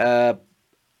thing.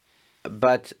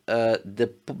 But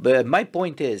my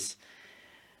point is,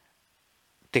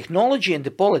 technology and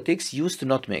the politics used to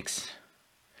not mix.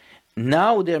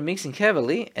 Now they're mixing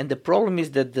heavily, and the problem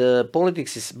is that the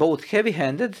politics is both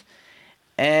heavy-handed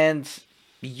and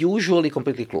usually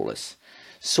completely clueless.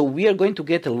 So we are going to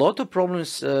get a lot of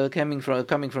problems coming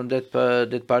from that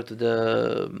part of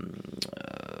the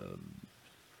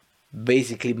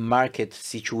basically market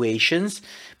situations,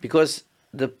 because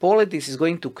the politics is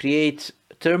going to create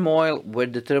turmoil where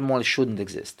the turmoil shouldn't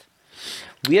exist.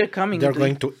 They're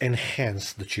going to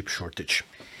enhance the chip shortage.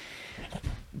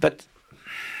 But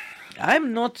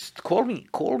I'm not, call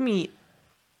me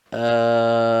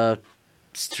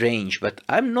strange, but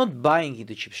I'm not buying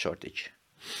into chip shortage.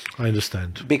 I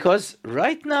understand. Because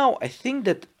right now, I think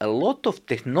that a lot of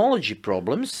technology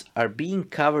problems are being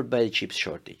covered by the chip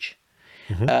shortage.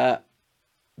 There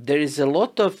is a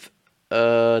lot of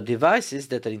devices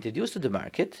that are introduced to the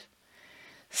market.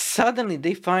 Suddenly,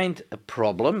 they find a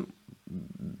problem,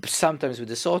 sometimes with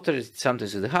the software,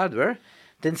 sometimes with the hardware.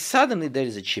 Then suddenly, there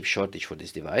is a chip shortage for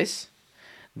this device.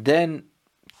 Then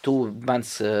 2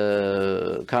 months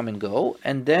come and go,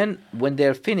 and then when they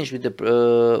are finished with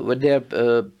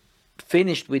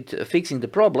fixing the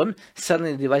problem,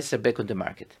 suddenly the devices are back on the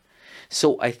market.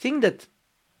 So I think that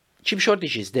chip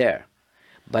shortage is there,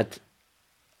 but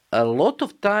a lot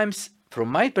of times, from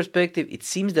my perspective, it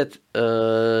seems that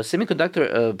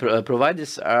semiconductor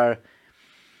providers are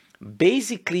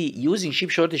basically using chip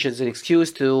shortage as an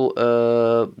excuse to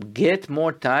get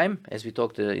more time, as we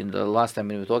talked in the last time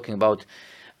we were talking about,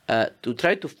 to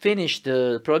try to finish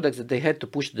the products that they had to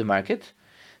push to the market.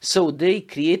 So they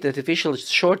create artificial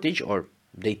shortage, or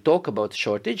they talk about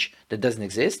shortage that doesn't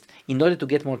exist, in order to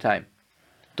get more time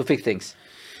to fix things.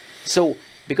 So,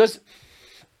 because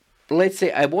let's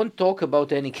say I won't talk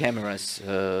about any cameras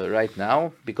right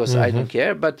now, because I don't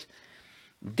care, but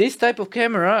this type of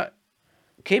camera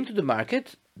came to the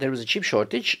market, there was a chip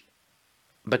shortage,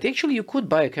 but actually you could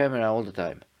buy a camera all the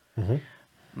time.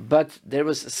 But there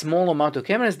was a small amount of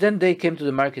cameras, then they came to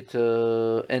the market,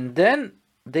 and then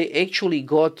they actually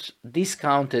got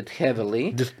discounted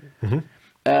heavily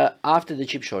after the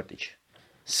chip shortage.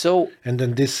 So And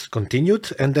then this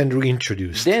continued and then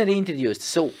reintroduced. then reintroduced.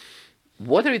 So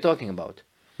what are we talking about?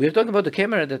 We are talking about a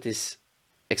camera that is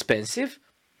expensive,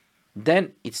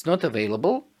 then it's not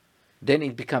available, then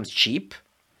it becomes cheap,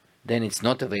 then it's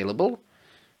not available,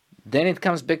 then it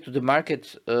comes back to the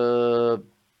market for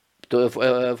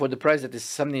the price that is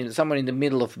somewhere in the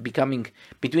middle of becoming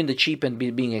between the cheap and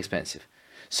being expensive.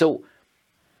 So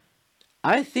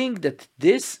I think that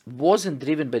this wasn't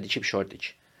driven by the chip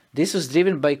shortage. This was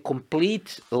driven by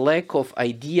complete lack of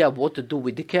idea what to do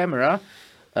with the camera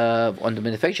on the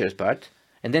manufacturer's part,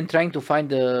 and then trying to find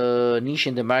the niche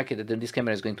in the market that this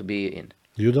camera is going to be in.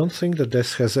 You don't think that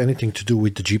this has anything to do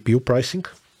with the GPU pricing?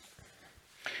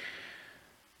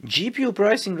 GPU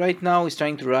pricing right now is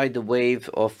trying to ride the wave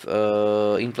of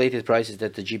inflated prices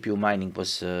that the GPU mining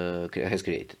has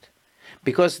created.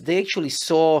 Because they actually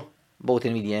saw, both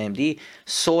NVIDIA and AMD,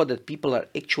 saw that people are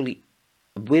actually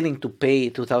willing to pay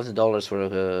 $2,000 for a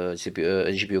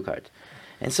GPU card.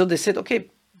 And so they said, okay,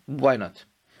 why not?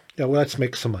 Yeah, well, let's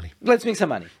make some money. Let's make some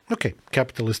money. Okay,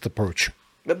 capitalist approach.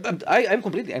 But I'm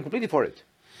completely for it.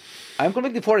 I'm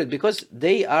completely for it because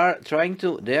they are trying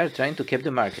to keep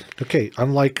the market. Okay,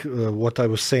 unlike what I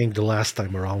was saying the last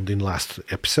time around in last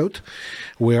episode,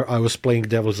 where I was playing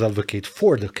devil's advocate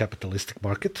for the capitalistic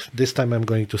market, this time I'm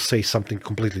going to say something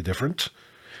completely different,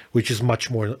 which is much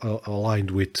more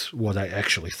aligned with what I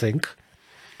actually think,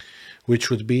 which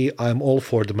would be I'm all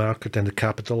for the market and the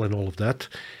capital and all of that,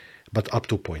 but up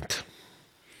to a point.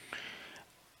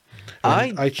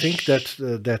 I think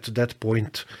that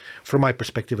point, from my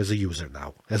perspective as a user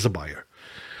now, as a buyer,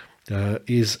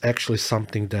 is actually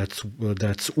something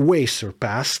that's way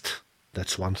surpassed.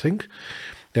 That's one thing.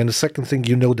 Then the second thing,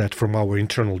 you know that from our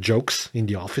internal jokes in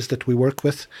the office that we work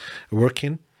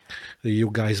in, you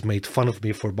guys made fun of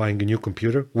me for buying a new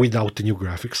computer without the new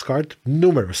graphics card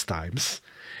numerous times,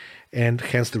 and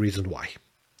hence the reason why.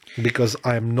 Because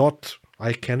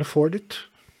I can afford it,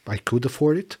 I could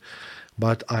afford it,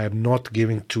 but I am not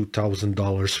giving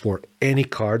 $2,000 for any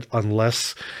card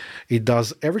unless it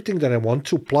does everything that I want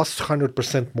to, plus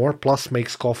 100% more, plus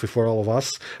makes coffee for all of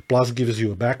us, plus gives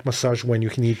you a back massage when you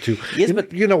need to. Yes,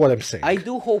 but you know what I'm saying. I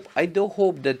do hope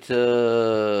that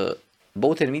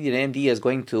both NVIDIA and AMD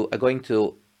are going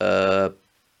to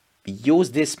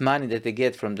use this money that they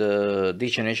get from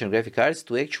this generation of graphic cards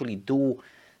to actually do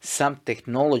some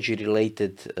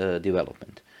technology-related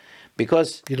development.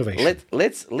 Because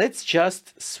let's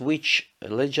just switch to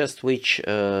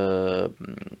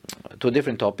a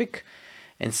different topic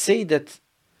and say that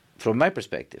from my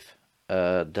perspective,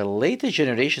 the latest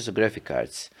generations of graphic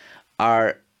cards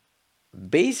are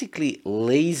basically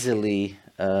lazily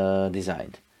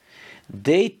designed.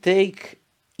 They take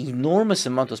enormous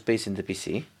amount of space in the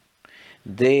PC.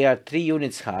 They are 3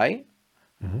 units high.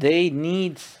 Mm-hmm. They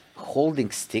need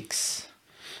holding sticks.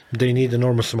 They need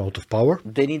enormous amount of power.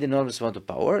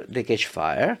 They catch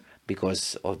fire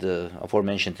because of the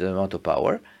aforementioned amount of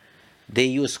power. They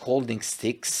use holding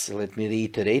sticks. Let me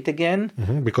reiterate again.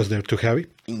 Mm-hmm, because they're too heavy.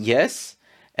 Yes.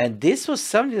 And this was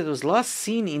something that was last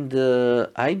seen in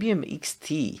the IBM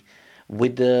XT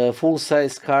with the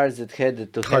full-size cards that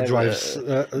had to hard have, drives.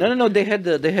 No. They had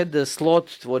the slot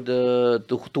for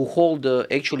to hold the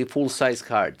actually full-size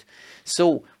card.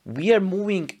 So we are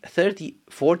moving 30,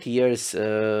 40 years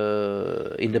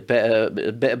in the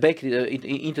back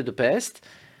into the past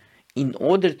in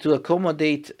order to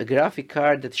accommodate a graphic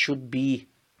card that should be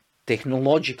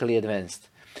technologically advanced.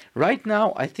 Right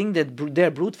now, I think that they're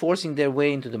brute forcing their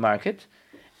way into the market,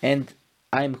 and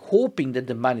I'm hoping that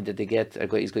the money that they get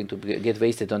is going to get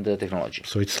wasted on the technology.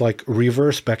 So it's like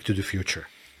reverse Back to the Future.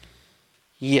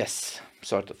 Yes,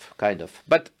 sort of, kind of.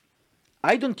 But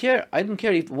I don't care. I don't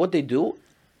care if what they do,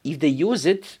 if they use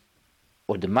it,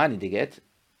 or the money they get,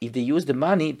 if they use the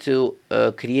money to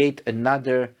create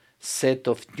another set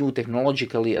of new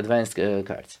technologically advanced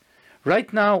cards.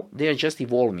 Right now, they are just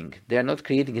evolving. They are not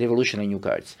creating revolutionary new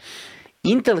cards.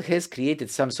 Intel has created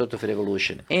some sort of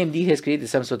revolution. AMD has created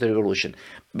some sort of revolution.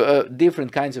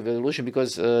 Different kinds of revolution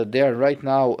because they are right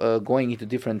now going into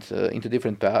different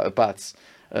paths,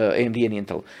 AMD and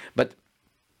Intel. But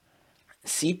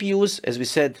CPUs, as we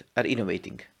said, are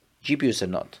innovating. GPUs are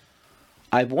not.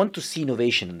 I want to see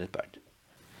innovation on that part.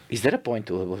 Is there a point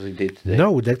to what we did today?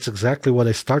 No, that's exactly what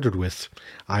I started with.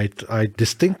 I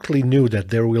distinctly knew that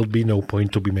there will be no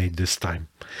point to be made this time.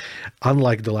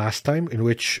 Unlike the last time in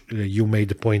which you made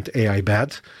the point AI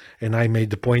bad, and I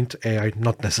made the point AI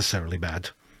not necessarily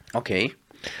bad. Okay.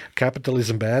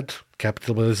 Capitalism bad,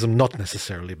 capitalism not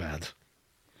necessarily bad.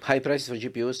 High prices for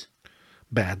GPUs?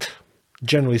 Bad.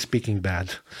 Generally speaking,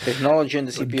 bad. Technology and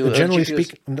the CPU. Generally GPUs.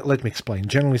 speaking, let me explain.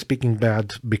 Generally speaking,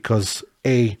 bad because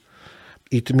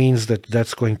it means that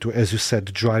that's going to, as you said,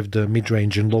 drive the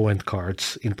mid-range and low-end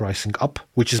cards in pricing up,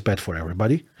 which is bad for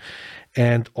everybody.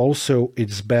 And also,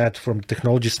 it's bad from a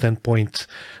technology standpoint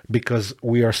because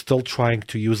we are still trying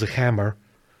to use a hammer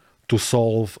to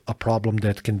solve a problem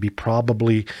that can be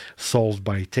probably solved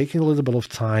by taking a little bit of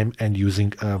time and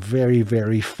using a very,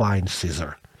 very fine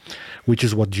scissor, which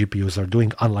is what GPUs are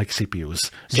doing, unlike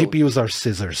CPUs. GPUs are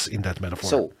scissors in that metaphor.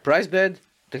 So, price bad,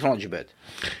 technology bad.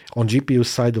 On GPU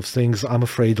side of things, I'm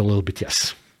afraid a little bit,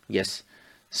 yes. Yes.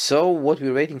 So what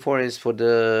we're waiting for is for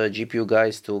the GPU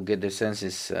guys to get their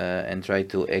senses and try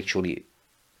to actually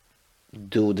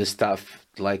do the stuff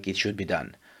like it should be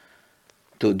done.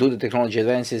 To do the technology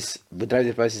advances, drive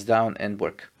the prices down and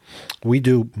work. We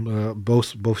do,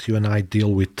 both you and I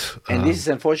deal with... and this is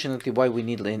unfortunately why we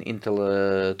need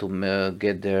Intel to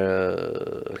get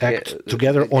their... act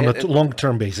together on a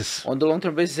long-term basis. On the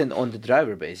long-term basis and on the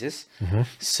driver basis.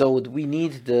 So we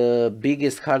need the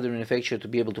biggest hardware manufacturer to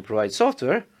be able to provide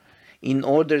software in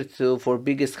order for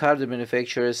biggest hardware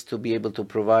manufacturers to be able to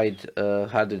provide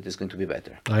hardware that's going to be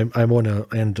better. I want to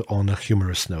end on a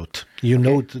humorous note. You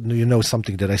know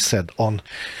something that I said on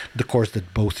the course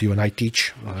that both you and I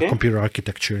teach, computer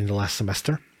architecture, in the last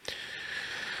semester.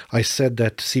 I said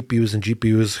that CPUs and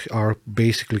GPUs are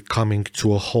basically coming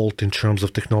to a halt in terms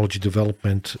of technology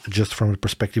development just from the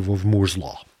perspective of Moore's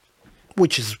law,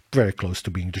 which is very close to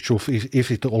being the truth,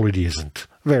 if it already isn't.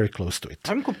 Very close to it.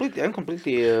 I'm completely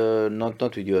not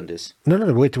with you on this.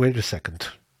 No, wait a second.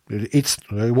 It's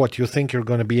what you think you're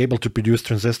going to be able to produce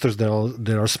transistors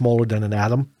that are smaller than an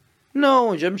atom?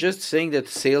 No, I'm just saying that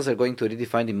sales are going to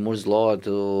redefine the Moore's law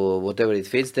to whatever it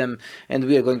fits them, and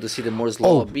we are going to see the Moore's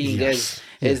law being as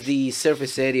the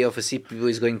surface area of a CPU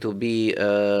is going to be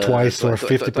twice or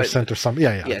 50% or something.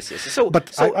 Yeah. Yes. So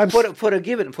for a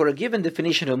given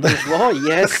definition of Moore's law,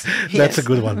 yes. That's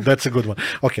a good one.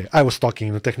 Okay, I was talking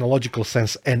in a technological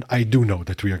sense, and I do know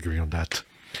that we agree on that.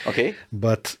 Okay.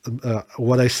 But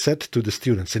what I said to the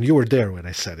students, and you were there when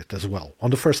I said it as well,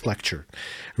 on the first lecture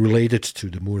related to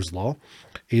the Moore's law,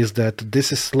 is that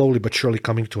this is slowly but surely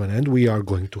coming to an end. We are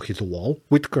going to hit a wall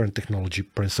with current technology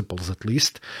principles, at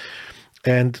least.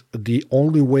 And the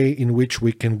only way in which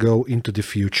we can go into the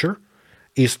future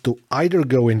is to either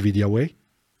go NVIDIA way,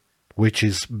 which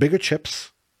is bigger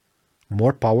chips,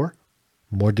 more power,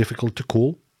 more difficult to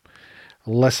cool,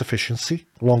 less efficiency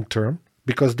long term,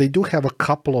 because they do have a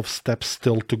couple of steps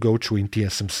still to go through in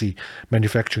TSMC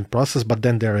manufacturing process, but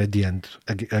then they're at the end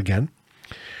again.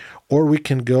 Or we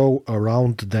can go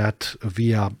around that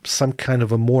via some kind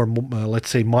of a more, let's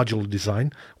say, modular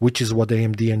design, which is what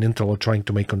AMD and Intel are trying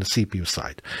to make on the CPU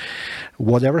side.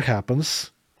 Whatever happens,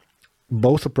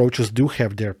 both approaches do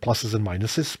have their pluses and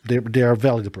minuses. They are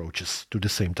valid approaches to the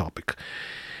same topic.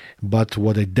 But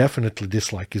what I definitely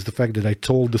dislike is the fact that I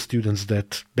told the students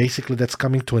that basically that's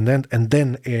coming to an end, and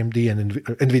then AMD and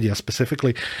NVIDIA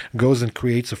specifically goes and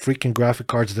creates a freaking graphic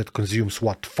cards that consumes,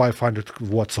 500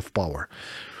 watts of power.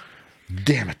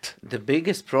 Damn it. The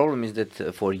biggest problem is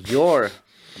that for your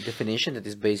definition that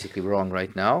is basically wrong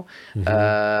right now,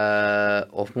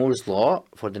 of Moore's law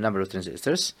for the number of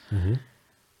transistors,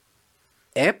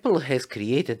 Apple has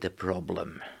created the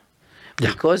problem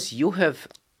because you have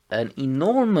an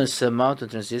enormous amount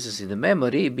of transistors in the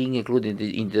memory being included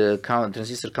in the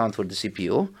transistor count for the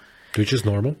CPU. Which is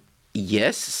normal.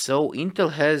 Yes, so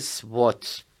Intel has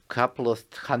couple of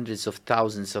hundreds of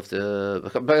thousands of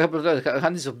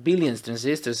hundreds of billions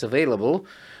transistors available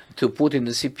to put in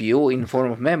the CPU in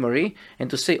form of memory and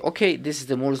to say, okay, this is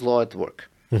the Moore's law at work.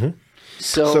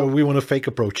 So we want to fake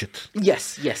approach it.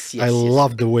 Yes. I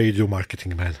love the way you do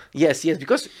marketing, man. Yes,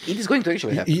 because it is going to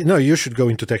actually happen. No, you should go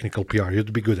into technical PR.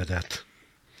 You'd be good at that.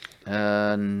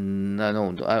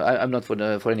 No, I'm not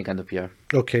for any kind of PR.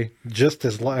 Okay, just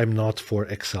as I'm not for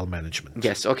Excel management.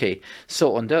 Yes, okay.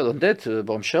 So on that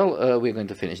bombshell, we're going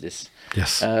to finish this.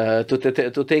 Yes.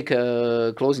 To take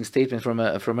a closing statement from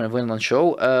a well-known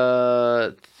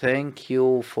show. Thank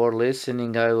you for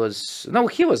listening.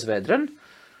 He was veteran.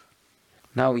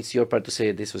 Now it's your part to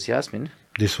say this was Jasmin.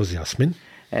 This was Jasmin.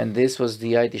 And this was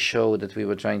the IT show that we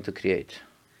were trying to create.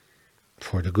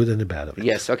 For the good and the bad of it.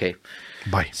 Yes, okay.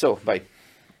 Bye. So, bye.